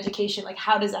curriculum and education, like,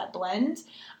 how does that blend?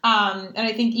 And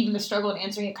I think even the struggle in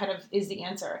answering it kind of is the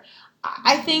answer.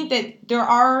 I think that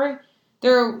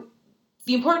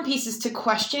the important piece is to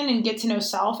question and get to know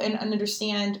self and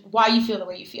understand why you feel the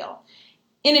way you feel.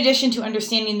 In addition to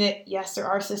understanding that, yes, there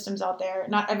are systems out there.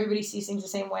 Not everybody sees things the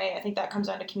same way. I think that comes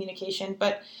down to communication.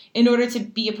 But in order to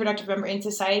be a productive member in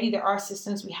society, there are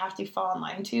systems we have to fall in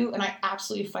line to. And I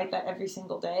absolutely fight that every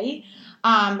single day.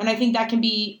 And I think that can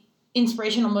be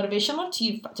inspirational, motivational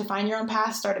to find your own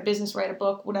path, start a business, write a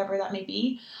book, whatever that may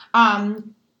be.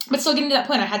 But still getting to that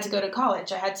point, I had to go to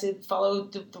college. I had to follow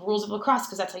the rules of lacrosse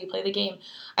because that's how you play the game.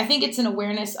 I think it's an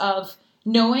awareness of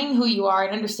knowing who you are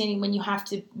and understanding when you have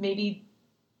to maybe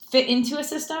fit into a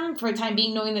system for a time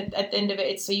being, knowing that at the end of it,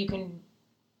 it's so you can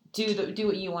do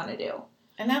what you want to do.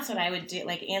 And that's what I would do.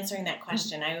 Like, answering that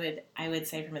question, I would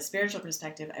say from a spiritual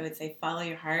perspective, I would say follow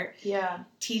your heart. Yeah.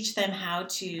 Teach them how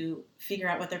to figure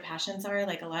out what their passions are.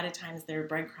 Like, a lot of times they're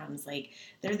breadcrumbs. Like,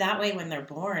 they're that way when they're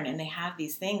born and they have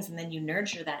these things, and then you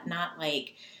nurture that, not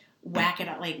like whack it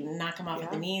out, like knock them off at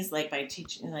the knees, like by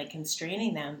teaching, like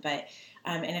constraining them. But,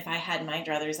 and if I had my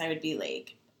druthers, I would be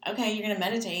like, okay, you're going to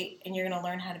meditate and you're going to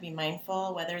learn how to be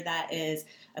mindful, whether that is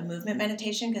a movement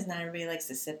meditation, because not everybody likes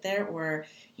to sit there, or,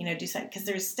 do something, because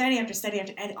there's study after study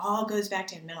after, and it all goes back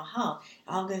to mental health.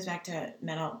 It all goes back to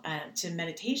to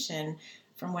meditation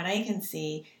from what I can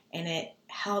see. And it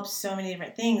helps so many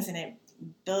different things, and it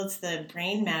builds the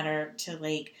brain matter to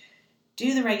like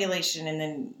do the regulation and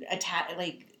then attack,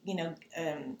 like,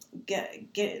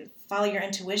 follow your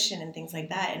intuition and things like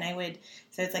that. And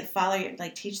so it's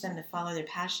like teach them to follow their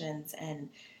passions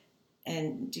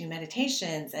and do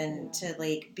meditations and to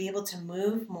like be able to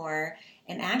move more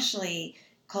and actually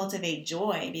cultivate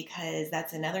joy, because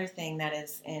that's another thing that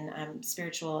is in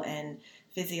spiritual and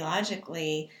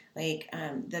physiologically, like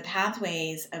the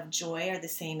pathways of joy are the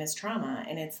same as trauma.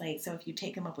 And it's like, so if you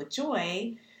take them up with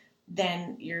joy,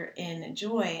 then you're in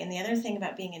joy. And the other thing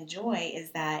about being in joy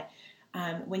is that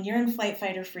when you're in flight,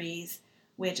 fight, or freeze,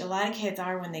 which a lot of kids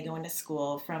are when they go into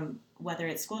school, from whether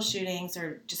it's school shootings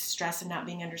or just stress of not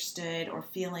being understood or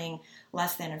feeling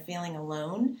less than or feeling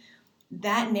alone,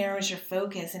 that narrows your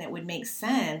focus. And it would make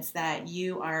sense that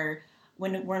you are,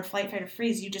 when we're in flight, fight, or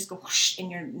freeze, you just go whoosh,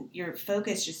 and your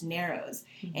focus just narrows.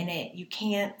 Mm-hmm. And you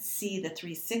can't see the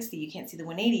 360, you can't see the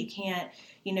 180, you can't,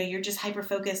 you're just hyper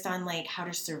focused on like how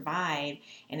to survive,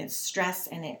 and it's stress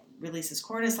and it releases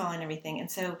cortisol and everything. And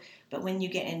so, but when you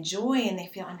get in joy and they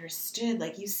feel understood,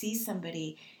 like you see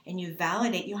somebody and you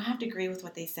validate, you don't have to agree with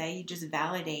what they say, you just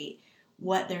validate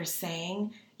what they're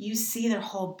saying, you see their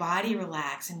whole body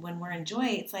relax. And when we're in joy,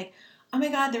 it's like, oh my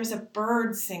God, there's a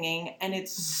bird singing and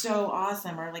it's so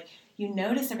awesome. Or like you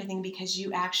notice everything because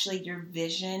your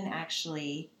vision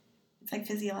actually, it's like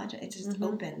physiological, it just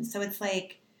opens. So it's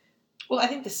like, well, I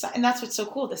think and that's what's so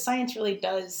cool. The science really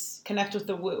does connect with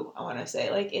the woo, I want to say.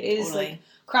 Like, it is totally. Like,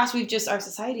 our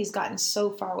society's gotten so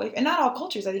far away. And not all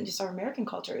cultures, I think just our American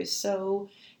culture is so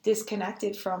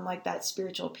disconnected from, like, that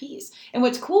spiritual piece. And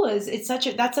what's cool is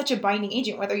that's such a binding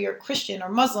agent, whether you're Christian or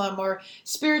Muslim or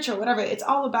spiritual, whatever. It's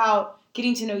all about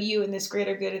getting to know you and this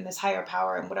greater good and this higher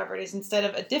power and whatever it is. Instead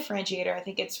of a differentiator, I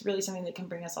think it's really something that can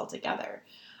bring us all together.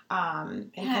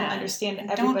 And kind of understand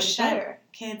everybody don't shut better.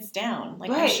 Kids down.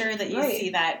 Like, right, I'm sure that you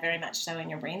see that very much so in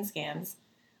your brain scans.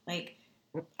 Like,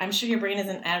 I'm sure your brain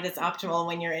isn't at its optimal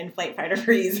when you're in flight, fight, or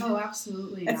freeze. Oh,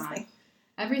 absolutely not. Like,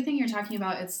 everything you're talking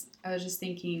about, I was just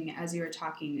thinking as you were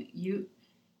talking,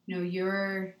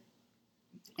 you're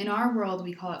in our world,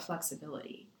 we call it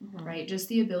flexibility, right? Just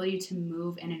the ability to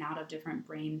move in and out of different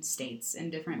brain states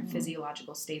and different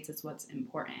physiological states is what's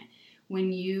important.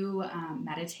 When you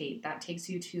meditate, that takes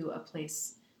you to a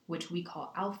place which we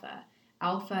call alpha.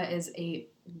 Alpha is a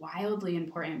wildly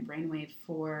important brainwave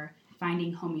for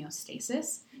finding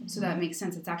homeostasis. So that makes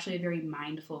sense. It's actually a very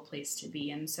mindful place to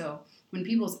be. And so when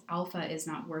people's alpha is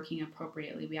not working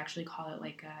appropriately, we actually call it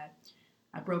like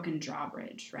a broken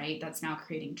drawbridge, right? That's now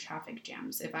creating traffic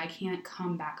jams. If I can't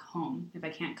come back home, if I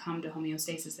can't come to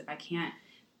homeostasis, if I can't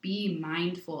be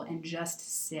mindful and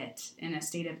just sit in a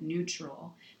state of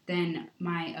neutral, then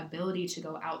my ability to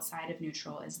go outside of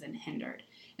neutral is then hindered.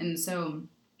 And so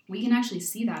we can actually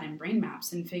see that in brain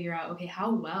maps and figure out, okay,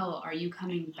 how well are you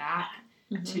coming back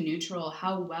to neutral?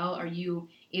 How well are you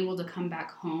able to come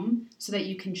back home so that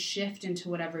you can shift into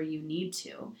whatever you need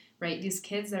to, right? These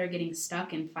kids that are getting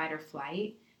stuck in fight or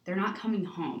flight, they're not coming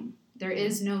home. There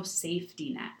is no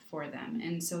safety net for them.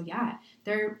 And so, yeah,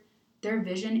 their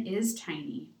vision is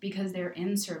tiny because they're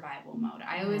in survival mode.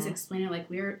 I always explain it like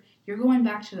you're going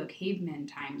back to the caveman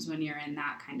times when you're in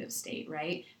that kind of state,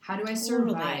 right? How do I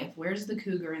survive? Totally. Where's the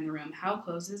cougar in the room? How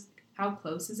close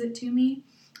is it to me?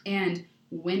 And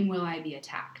when will I be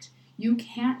attacked? You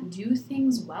can't do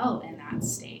things well in that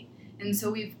state. And so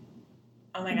we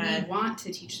want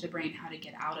to teach the brain how to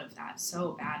get out of that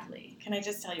so badly. Can I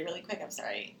just tell you really quick? I'm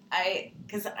sorry.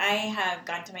 Because I have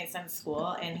gone to my son's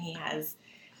school, and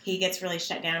he gets really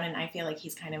shut down, and I feel like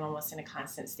he's kind of almost in a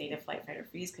constant state of flight, fight, or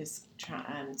freeze because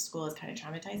school is kind of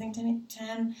traumatizing to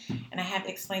him. And I have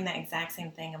explained that exact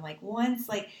same thing. I'm like,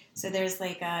 so there's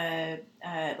like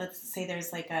let's say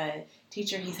there's like a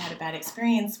teacher he's had a bad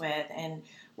experience with, and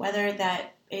whether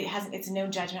that it's no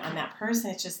judgment on that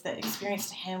person, it's just the experience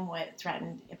to him what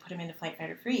threatened it put him into flight, fight,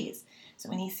 or freeze. So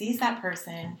when he sees that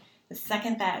person, the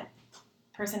second that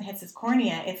person hits his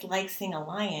cornea, it's like seeing a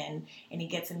lion, and he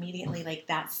gets immediately, like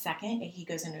that second, he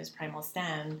goes into his primal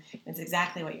stem. It's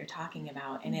exactly what you're talking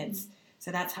about. And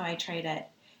so that's how I try to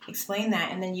explain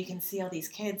that. And then you can see all these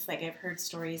kids, like I've heard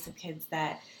stories of kids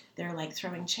that they're like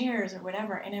throwing chairs or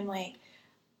whatever, and I'm like,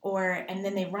 and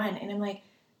then they run, and I'm like,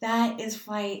 that is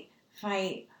flight,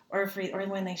 fight, or freeze. Or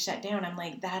when they shut down, I'm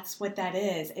like, that's what that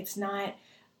is. It's not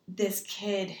this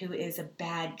kid who is a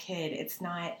bad kid. It's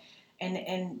not.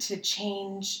 And to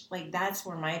change, like that's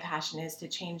where my passion is, to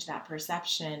change that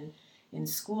perception in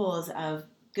schools of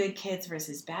good kids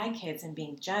versus bad kids and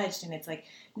being judged. And it's like,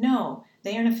 no,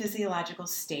 they are in a physiological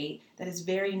state that is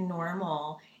very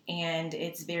normal, and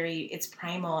it's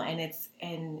primal,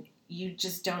 and you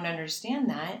just don't understand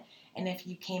that. And if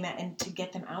you came at and to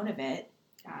get them out of it.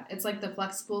 Yeah, it's like the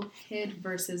flexible kid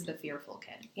versus the fearful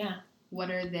kid. Yeah.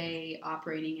 What are they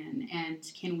operating in? And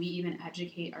can we even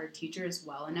educate our teachers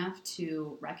well enough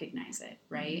to recognize it,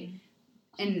 right?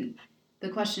 Mm-hmm. And the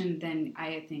question then,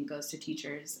 I think, goes to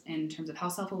teachers in terms of how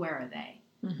self-aware are they?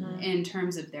 Mm-hmm. In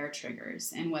terms of their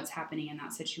triggers and what's happening in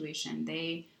that situation.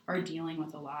 They are dealing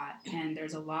with a lot, and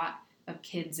there's a lot of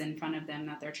kids in front of them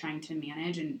that they're trying to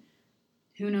manage, and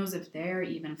who knows if they're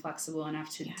even flexible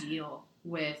enough to deal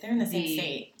with they're in the same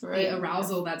state. The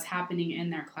arousal that's happening in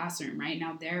their classroom. Right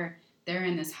now, they're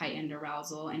in this heightened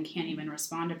arousal and can't even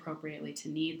respond appropriately to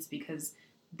needs because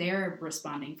they're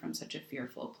responding from such a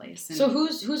fearful place. And so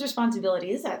whose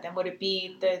responsibility is that then? Would it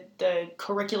be the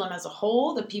curriculum as a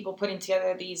whole, the people putting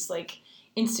together these like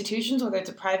institutions, whether it's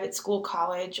a private school,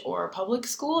 college, or a public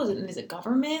school? Is it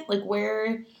government? Like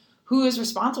who is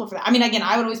responsible for that? I mean, again,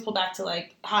 I would always pull back to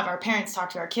like have our parents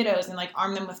talk to our kiddos and like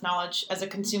arm them with knowledge as a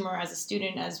consumer, as a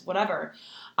student, as whatever.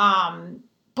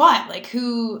 But like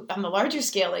who on the larger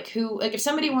scale, like if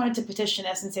somebody wanted to petition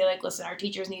us and say like, listen, our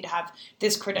teachers need to have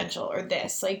this credential or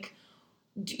this, like,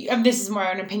 this is more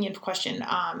an opinion question.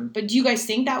 But do you guys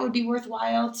think that would be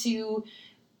worthwhile to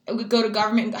go to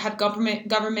government and have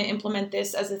government implement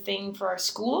this as a thing for our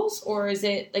schools? Or is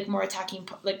it like more attacking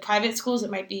like private schools?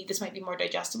 This might be more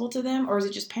digestible to them, or is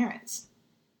it just parents?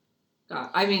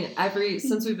 I mean,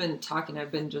 since we've been talking,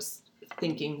 I've been just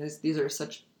thinking these are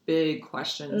such big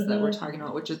questions that we're talking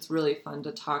about, which it's really fun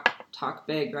to talk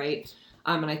big, right?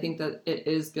 And I think that it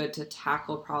is good to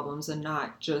tackle problems and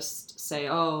not just say,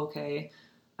 oh, okay,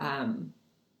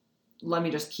 let me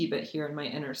just keep it here in my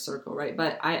inner circle, right?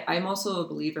 But I'm also a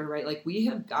believer, right? Like we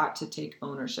have got to take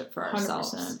ownership for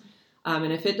ourselves. 100%.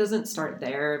 And if it doesn't start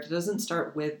there, if it doesn't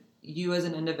start with you as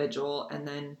an individual and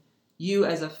then you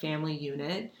as a family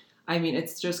unit, I mean,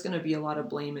 it's just going to be a lot of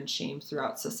blame and shame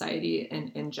throughout society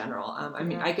in general. I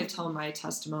mean, I could tell my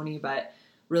testimony, but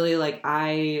really, like,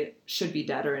 I should be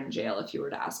dead or in jail if you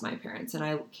were to ask my parents. And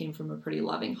I came from a pretty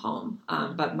loving home.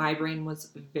 But my brain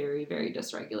was very, very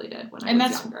dysregulated when I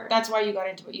was younger. That's why you got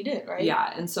into what you did, right?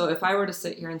 Yeah. And so if I were to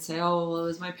sit here and say, oh, well, it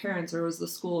was my parents or it was the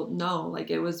school. No,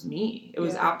 like, it was me. It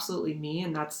was absolutely me.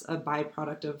 And that's a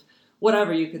byproduct of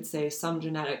whatever you could say, some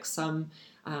genetics, some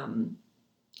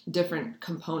different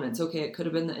components. Okay, it could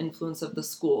have been the influence of the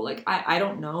school. Like, I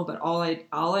don't know, but all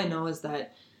I know is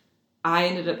that I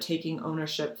ended up taking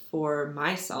ownership for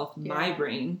myself, my Yeah.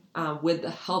 brain, with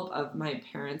the help of my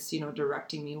parents,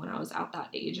 directing me when I was at that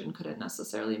age and couldn't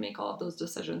necessarily make all of those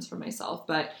decisions for myself.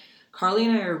 But Carly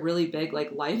and I are really big,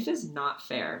 like, life is not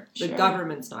fair. The Sure.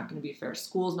 government's not going to be fair.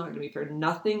 School's not going to be fair.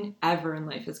 Nothing ever in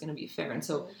life is going to be fair. And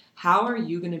so how are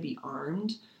you going to be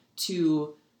armed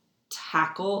to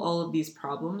tackle all of these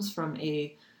problems from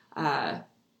a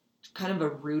kind of a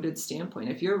rooted standpoint?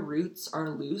 If your roots are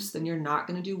loose, then you're not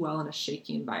going to do well in a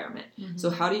shaky environment. Mm-hmm. So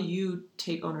how do you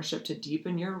take ownership to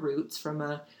deepen your roots from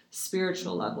a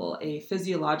spiritual level, a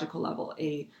physiological level,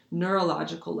 a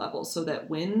neurological level, so that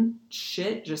when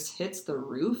shit just hits the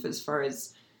roof as far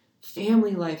as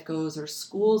family life goes or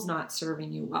school's not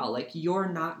serving you well, like, you're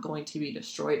not going to be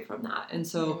destroyed from that. And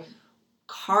so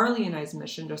Carly and I's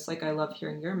mission, just like I love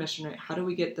hearing your mission, right? How do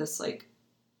we get this, like,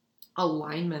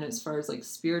 alignment as far as, like,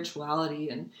 spirituality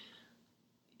and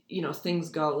things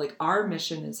go? Like, our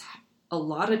mission is, a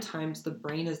lot of times the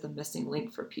brain is the missing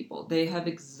link for people. They have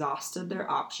exhausted their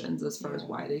options as far as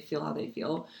why they feel how they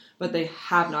feel, but they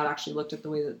have not actually looked at the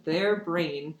way that their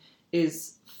brain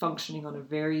is functioning on a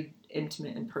very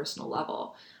intimate and personal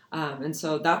level. And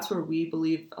so that's where we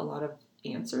believe a lot of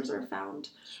answers are found.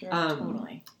 Sure.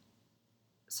 Totally.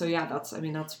 So yeah,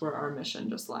 that's where our mission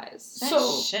just lies. That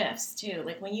So- shifts too.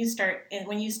 Like, when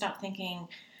you stop thinking,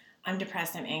 I'm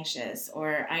depressed, I'm anxious,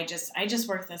 or I just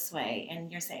work this way,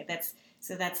 and you're saying that's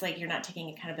like, you're not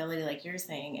taking accountability, like you're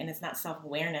saying, and it's not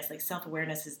self-awareness. Like,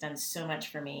 self-awareness has done so much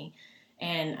for me,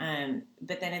 and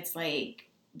but then it's like,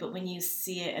 but when you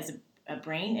see it as a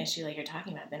brain issue, like you're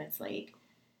talking about, then it's like,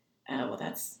 oh, well,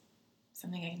 that's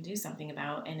something I can do something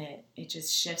about, and it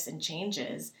just shifts and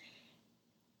changes.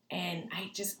 And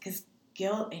because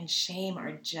guilt and shame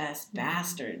are just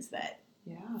bastards that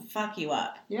Yeah. fuck you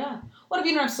up. Yeah. What if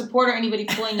you don't have support or anybody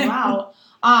pulling you out?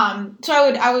 So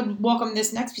I would welcome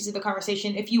this next piece of the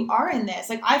conversation. If you are in this,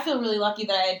 like, I feel really lucky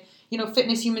that I had,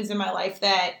 fitness humans in my life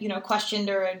that, questioned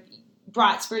or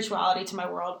brought spirituality to my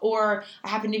world. Or I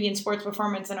happened to be in sports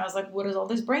performance and I was like, what is all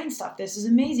this brain stuff? This is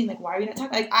amazing. Like, why are you not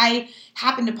talking? Like, I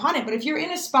happened upon it. But if you're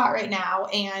in a spot right now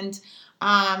and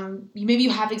maybe you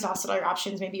have exhausted all your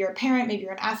options, maybe you're a parent, maybe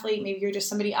you're an athlete, maybe you're just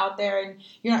somebody out there and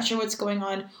you're not sure what's going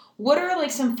on, what are,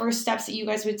 like, some first steps that you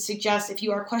guys would suggest if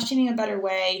you are questioning a better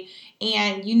way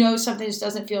and something just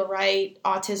doesn't feel right,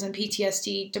 autism,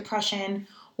 PTSD, depression?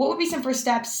 What would be some first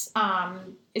steps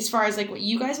as far as, like, what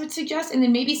you guys would suggest? And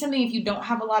then maybe something, if you don't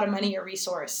have a lot of money or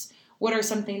resource, what are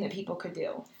something that people could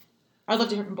do? I'd love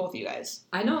to hear from both of you guys.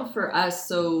 I know for us,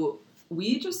 so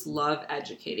we just love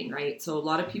educating, right? So a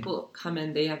lot of people come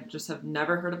in, they have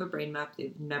never heard of a brain map.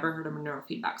 They've never heard of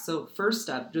neurofeedback. So first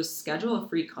step, just schedule a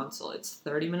free consult. It's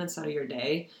 30 minutes out of your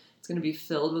day. It's going to be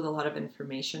filled with a lot of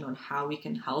information on how we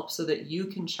can help so that you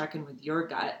can check in with your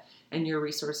gut and your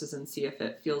resources and see if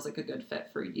it feels like a good fit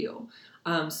for you.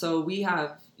 So we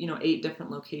have, 8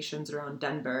 different locations around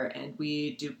Denver, and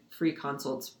we do free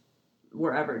consults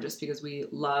wherever, just because we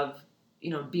love,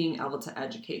 being able to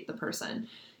educate the person.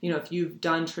 If you've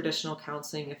done traditional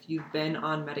counseling, if you've been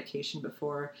on medication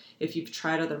before, if you've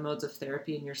tried other modes of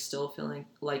therapy and you're still feeling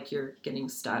like you're getting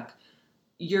stuck,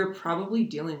 you're probably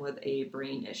dealing with a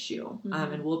brain issue.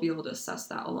 And we'll be able to assess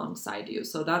that alongside you.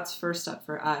 So that's first step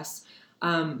for us.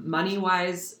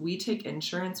 Money-wise, we take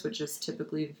insurance, which is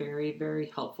typically very,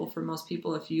 very helpful for most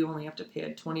people. If you only have to pay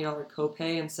a $20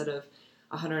 copay instead of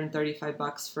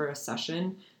 $135 for a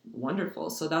session, wonderful.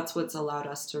 So that's what's allowed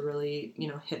us to really,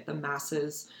 hit the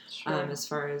masses as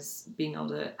far as being able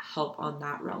to help on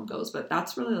that realm goes. But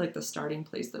that's really, like, the starting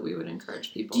place that we would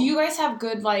encourage people. Do you guys have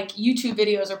good, like, YouTube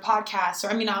videos or podcasts,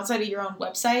 or, outside of your own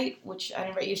website, which I'd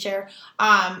invite you to share,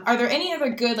 are there any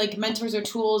other good, like, mentors or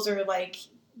tools or, like,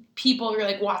 people who are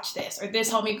like, watch this, or this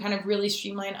helped me kind of really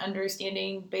streamline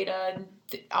understanding beta and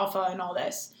alpha and all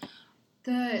this?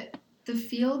 The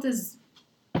field is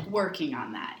working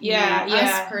on that. Yeah.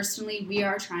 Us personally, we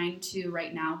are trying to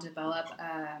right now develop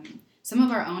some of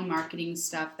our own marketing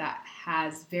stuff that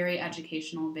has very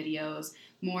educational videos,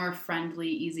 more friendly,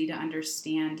 easy to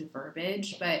understand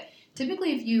verbiage. But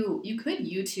typically, if you could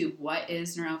YouTube what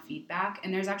is neurofeedback,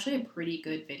 and there's actually a pretty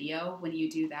good video when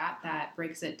you do that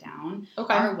breaks it down.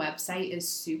 Okay. Our website is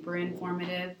super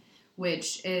informative,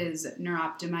 which is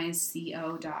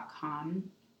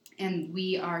neuroptimizeco.com. And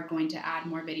we are going to add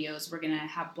more videos. We're going to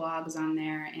have blogs on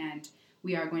there, and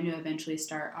we are going to eventually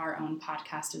start our own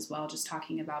podcast as well, just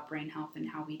talking about brain health and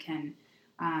how we can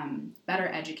better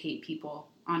educate people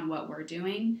on what we're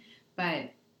doing.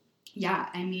 But yeah,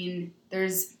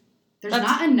 there's there's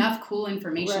not enough cool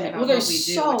information about there's what we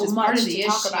do, so which is much part of the to issue.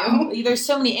 talk about. There's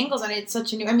so many angles on it. It's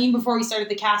such a new. I mean, before we started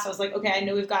the cast, I was like, okay, I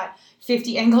know we've got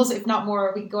 50 angles, if not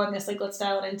more. We can go on this. Like, let's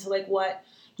dial it into like what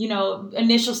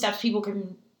initial steps people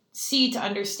can see to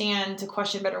understand, to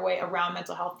question a better way around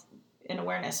mental health and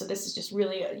awareness. So this is just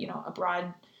really a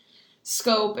broad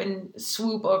scope and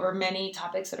swoop over many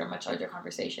topics that are much larger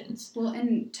conversations. Well,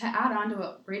 and to add on to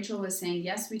what Rachel was saying,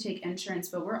 yes, we take insurance,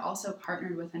 but we're also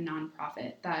partnered with a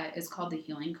nonprofit that is called the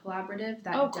Healing Collaborative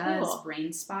that does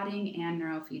brain spotting and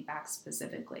neurofeedback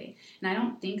specifically. And I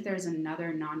don't think there's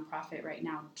another nonprofit right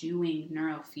now doing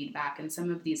neurofeedback, and some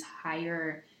of these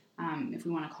higher, if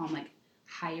we want to call them like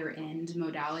higher end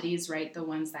modalities, right? The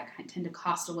ones that tend to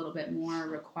cost a little bit more,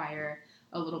 require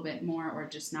a little bit more, or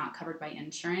just not covered by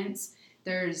insurance.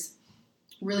 There's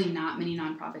really not many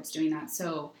nonprofits doing that.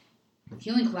 So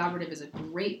Healing Collaborative is a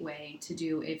great way to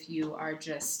do if you are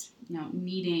just,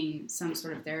 needing some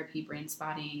sort of therapy, brain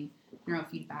spotting,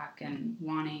 neurofeedback, and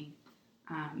wanting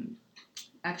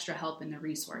extra help in the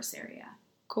resource area.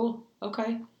 Cool.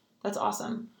 Okay. That's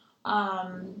awesome.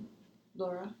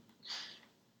 Laura?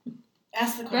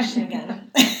 Ask the question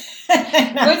again.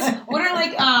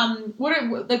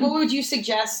 What would you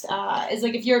suggest is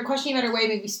like if you're questioning a better way,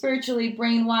 maybe spiritually,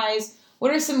 brain wise,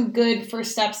 what are some good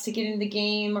first steps to get into the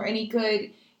game, or any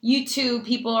good YouTube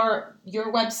people or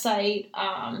your website?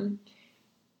 I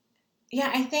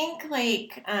think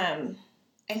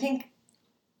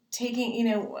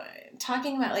taking,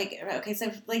 talking about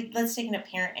let's take a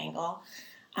parent angle.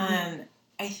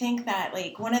 I think that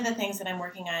one of the things that I'm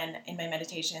working on in my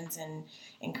meditations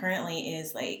and currently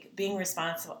is being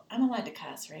responsible. I'm allowed to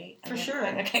cuss, right? For sure.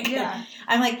 Okay, good. Yeah.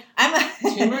 I'm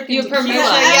You have permission.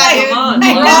 I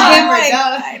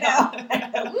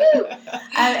know. Woo.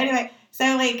 Anyway, so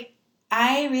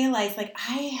I realized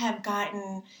I have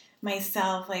gotten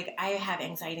myself I have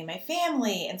anxiety in my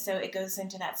family, and so it goes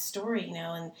into that story,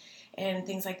 and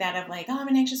things like that of I'm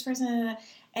an anxious person,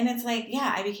 and it's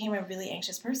I became a really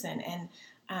anxious person, and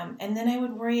then I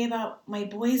would worry about my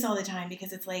boys all the time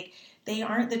because it's they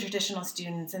aren't the traditional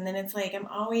students, and then it's I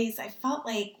felt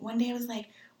one day I was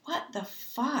what the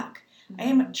fuck? Mm-hmm. I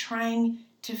am trying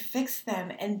to fix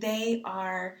them, and they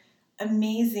are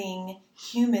amazing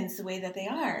humans the way that they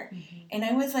are. Mm-hmm. And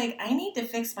I was I need to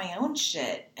fix my own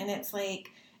shit, and it's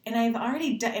and I've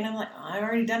already done, and I'm I've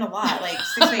already done a lot,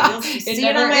 6 8 you'll see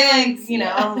it on my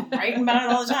I'm writing about it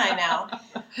all the time now,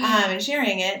 and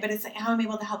sharing it, but it's how I'm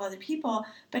able to help other people.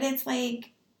 But it's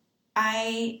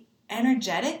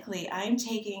I'm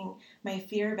taking my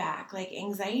fear back.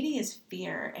 Anxiety is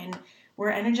fear, and we're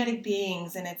energetic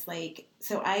beings, and it's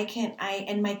so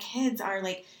and my kids are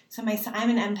so I'm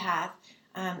an empath,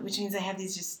 which means I have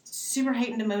these just super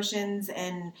heightened emotions,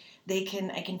 and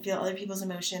I can feel other people's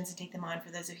emotions and take them on.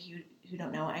 For those of you who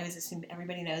don't know, I always assume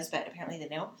everybody knows, but apparently they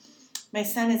don't. My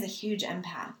son is a huge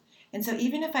empath. And so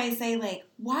even if I say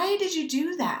why did you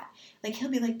do that? He'll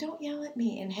be don't yell at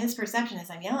me. And his perception is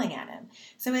I'm yelling at him.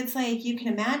 So it's you can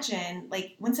imagine,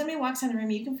 when somebody walks in the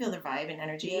room, you can feel their vibe and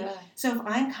energy. Yeah. So if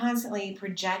I'm constantly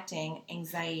projecting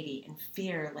anxiety and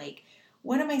fear,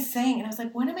 what am I saying? And I was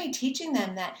what am I teaching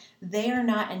them? That they are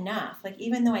not enough.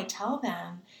 Even though I tell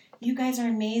them, you guys are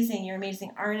amazing, you're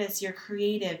amazing artists, you're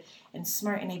creative and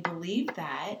smart, and I believe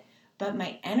that, but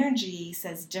my energy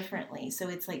says differently. So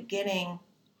it's getting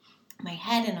my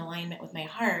head in alignment with my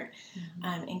heart,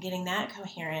 mm-hmm. And getting that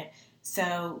coherent.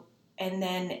 So, and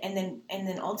then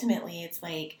ultimately it's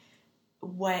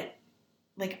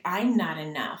I'm not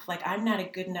enough. I'm not a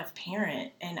good enough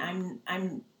parent, and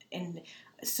and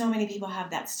so many people have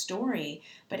that story,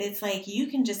 but it's you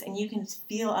can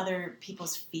feel other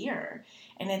people's fear.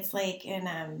 And it's in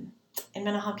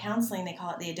mental health counseling, they call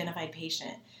it the identified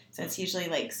patient. So it's usually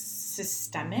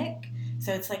systemic.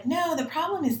 So it's no, the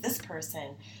problem is this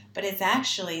person, but it's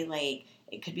actually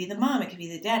it could be the mom, it could be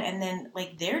the dad, and then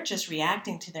they're just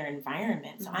reacting to their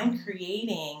environment. So mm-hmm. I'm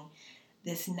creating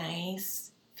this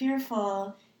nice,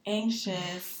 fearful,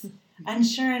 anxious,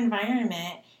 unsure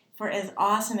environment for as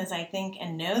awesome as I think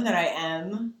and know that I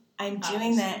am. I'm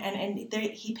doing that, and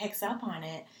he picks up on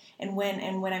it. And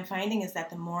what I'm finding is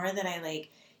that the more that I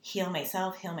heal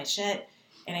myself, heal my shit,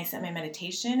 and I set my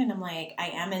meditation, and I'm I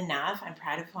am enough, I'm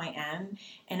proud of who I am,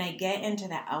 and I get into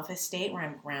that alpha state where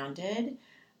I'm grounded,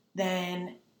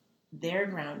 then they're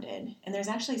grounded. And there's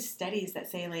actually studies that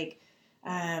say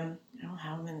I don't know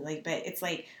how many, but it's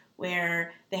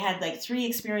where they had 3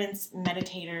 experienced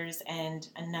meditators and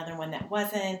another one that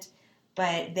wasn't,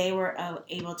 but they were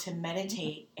able to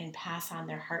meditate and pass on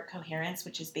their heart coherence,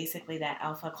 which is basically that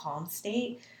alpha calm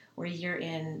state where you're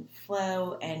in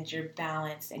flow and you're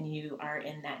balanced and you are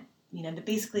in that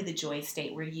basically the joy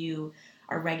state where you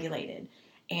are regulated.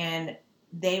 And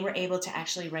they were able to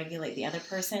actually regulate the other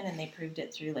person, and they proved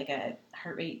it through like a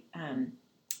heart rate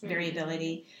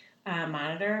variability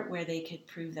monitor, where they could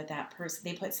prove that person,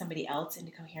 they put somebody else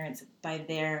into coherence by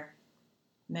their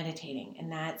meditating.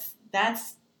 And that's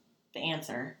the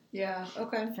answer. Yeah.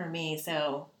 Okay. For me.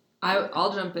 So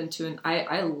I'll jump into it.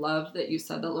 I love that you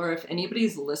said that, Laura. If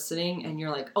anybody's listening and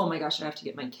you're like, oh my gosh, I have to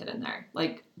get my kid in there,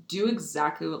 like, do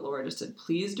exactly what Laura just said.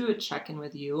 Please do a check-in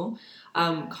with you.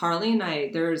 Carly and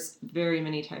I, there's very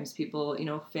many times people,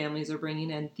 families are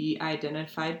bringing in the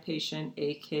identified patient,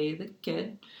 aka the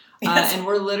kid. And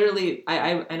we're literally,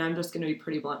 and I'm just going to be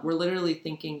pretty blunt. We're literally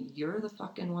thinking, you're the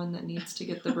fucking one that needs to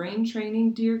get the brain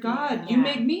training. Dear God, you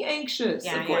make me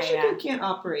anxious. Of course you can't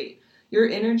operate. Your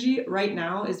energy right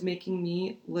now is making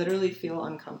me literally feel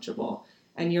uncomfortable.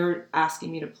 And you're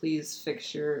asking me to please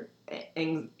fix your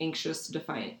anxious,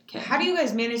 defiant kid. How do you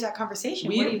guys manage that conversation?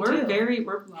 We're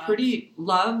pretty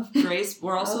love, grace.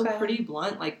 We're also pretty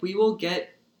blunt. Like, we will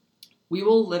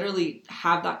literally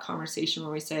have that conversation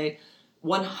where we say,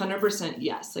 100%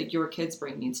 yes, like, your kid's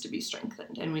brain needs to be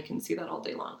strengthened, and we can see that all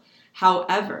day long.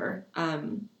 However,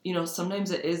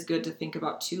 sometimes it is good to think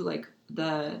about too, like,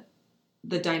 the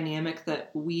dynamic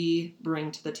that we bring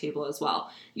to the table as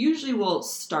well. Usually we'll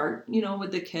start,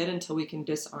 with the kid until we can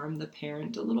disarm the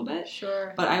parent a little bit.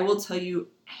 Sure. But I will tell you,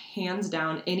 hands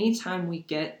down, anytime we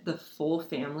get the full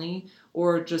family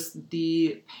or just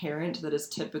the parent that is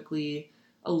typically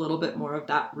a little bit more of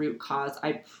that root cause,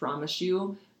 I promise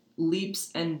you,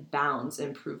 leaps and bounds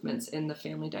improvements in the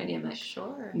family dynamic.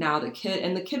 Sure. Now the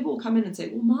kid will come in and say,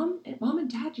 well, mom and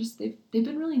dad they've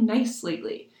been really nice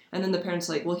lately. And then the parent's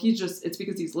like, well, it's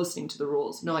because he's listening to the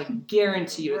rules. No, I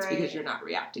guarantity you it's because you're not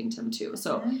reacting to him too.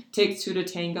 So takes two to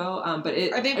tango. But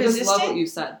are they I just love what you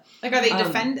said. Like, are they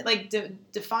not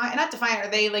defiant? Are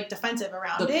they like defensive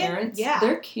around the parents? Yeah.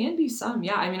 There can be some.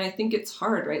 Yeah. I mean, I think it's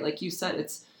hard, right? Like you said,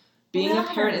 being a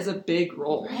parent is a big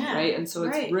role, right? And so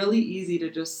it's really easy to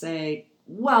just say,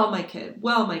 well, my kid.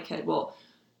 Well,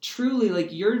 truly,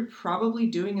 like, you're probably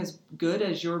doing as good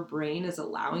as your brain is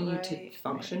allowing you to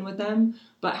function with them,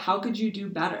 but how could you do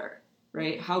better,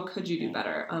 right? How could you do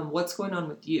better? What's going on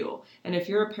with you? And if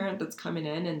you're a parent that's coming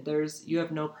in and you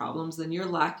have no problems, then you're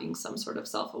lacking some sort of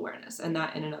self-awareness, and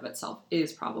that in and of itself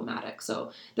is problematic.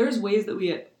 So there's ways that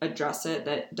we address it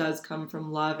that does come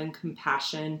from love and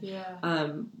compassion.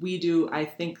 Yeah. We do, I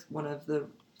think one of the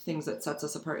things that sets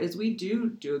us apart is we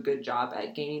do a good job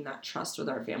at gaining that trust with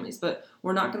our families, but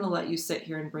we're not going to let you sit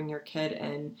here and bring your kid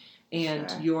in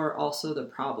and you're also the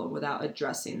problem without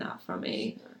addressing that from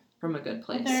a good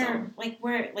place.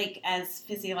 We're like, as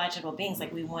physiological beings,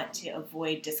 like, we want to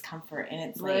avoid discomfort, and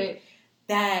it's like,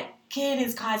 that kid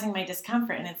is causing my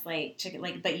discomfort, and it's like,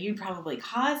 but you probably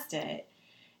caused it,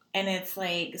 and it's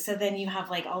like, so then you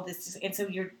have like all this, and so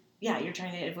you're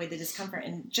trying to avoid the discomfort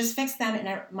and just fix them, and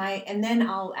then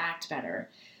I'll act better.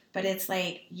 But it's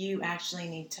like, you actually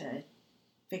need to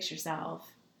fix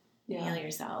yourself, heal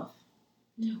yourself.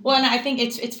 Well, and I think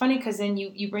it's funny because then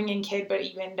you bring in kid,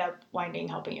 but you end up winding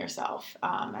helping yourself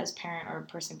as parent or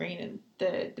person bringing in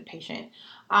the patient.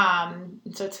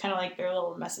 So it's kind of like their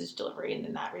little message delivery, and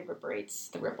then that reverberates.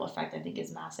 The ripple effect, I think,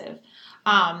 is massive.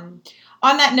 On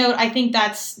that note, I think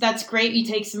that's great. You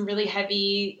take some really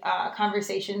heavy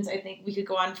conversations. I think we could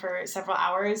go on for several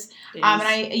hours. And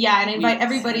I invite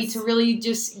everybody to really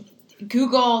just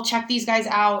Google, check these guys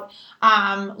out,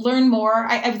 learn more.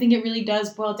 I think it really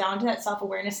does boil down to that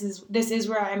self-awareness. This is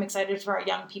where I'm excited for our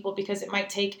young people, because it might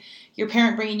take your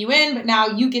parent bringing you in, but now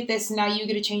you get this, and now you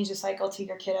get to change the cycle to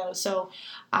your kiddo. So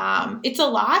it's a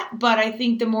lot, but I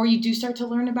think the more you do start to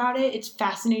learn about it, it's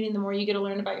fascinating. The more you get to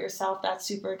learn about yourself, that's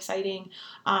super exciting.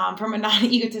 From a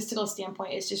non-egotistical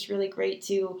standpoint, it's just really great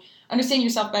to understand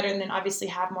yourself better, and then obviously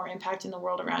have more impact in the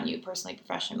world around you, personally,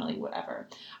 professionally, whatever.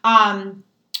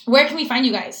 Where can we find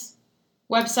you guys?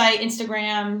 Website,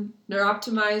 Instagram?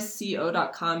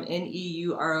 Neuroptimizeco.com,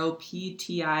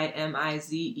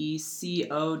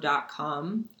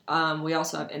 neuroptimizeco.com. We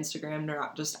also have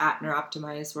Instagram, just at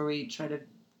Neuroptimize, where we try to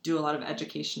do a lot of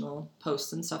educational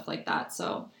posts and stuff like that.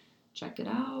 So check it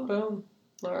out. Boom.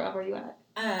 Laura, where are you at?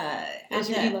 What's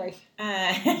your life?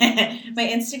 My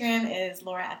Instagram is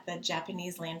Laura at the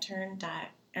Japanese Lantern.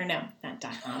 Laura at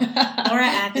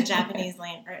the Japanese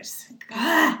Lantern.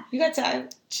 God, you got time.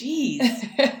 Jeez.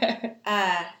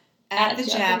 At the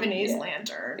Japanese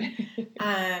Lantern.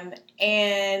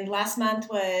 And last month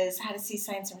was how to see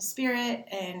signs from spirit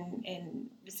and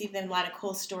received them a lot of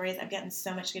cool stories. I've gotten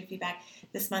so much good feedback.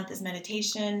 This month is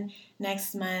meditation.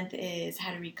 Next month is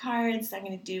how to read cards. I'm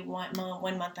going to do one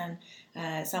month on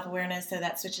self-awareness, so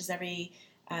that switches every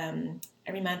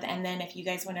every month. And then if you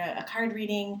guys want a card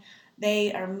reading,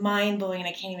 they are mind-blowing, and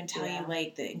I can't even tell you,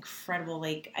 like, the incredible,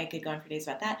 like, I could go on for days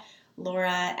about that. Laura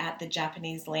at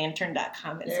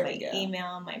thejapaneselantern.com is my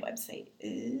email. My website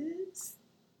is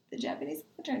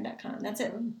thejapaneselantern.com. That's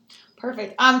it.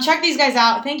 Perfect. Check these guys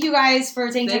out. Thank you guys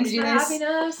for taking time to do this. Having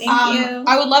us. Thank you.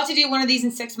 I would love to do one of these in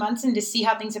 6 months and to see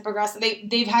how things have progressed.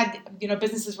 They've had,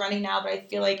 businesses running now, but I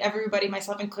feel like everybody,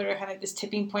 myself included, are kind of at this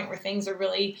tipping point where things are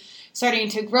really starting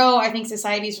to grow. I think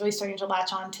society is really starting to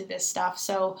latch on to this stuff.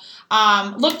 So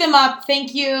look them up.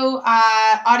 Thank you.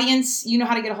 Audience, you know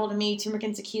how to get a hold of me,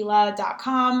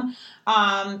 turmericandtequila.com.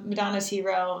 Madonna's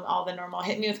Hero, all the normal.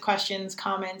 Hit me with questions,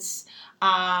 comments,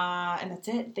 and that's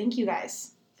it. Thank you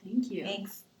guys. Thank you.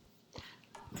 Thanks.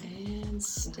 And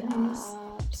stop.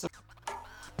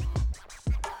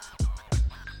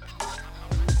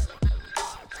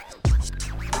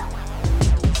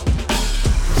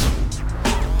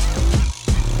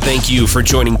 Thank you for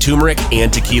joining Turmeric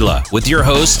and Tequila with your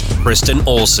host, Kristen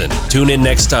Olson. Tune in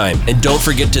next time, and don't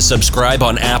forget to subscribe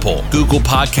on Apple, Google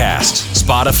Podcasts,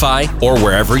 Spotify, or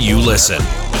wherever you listen.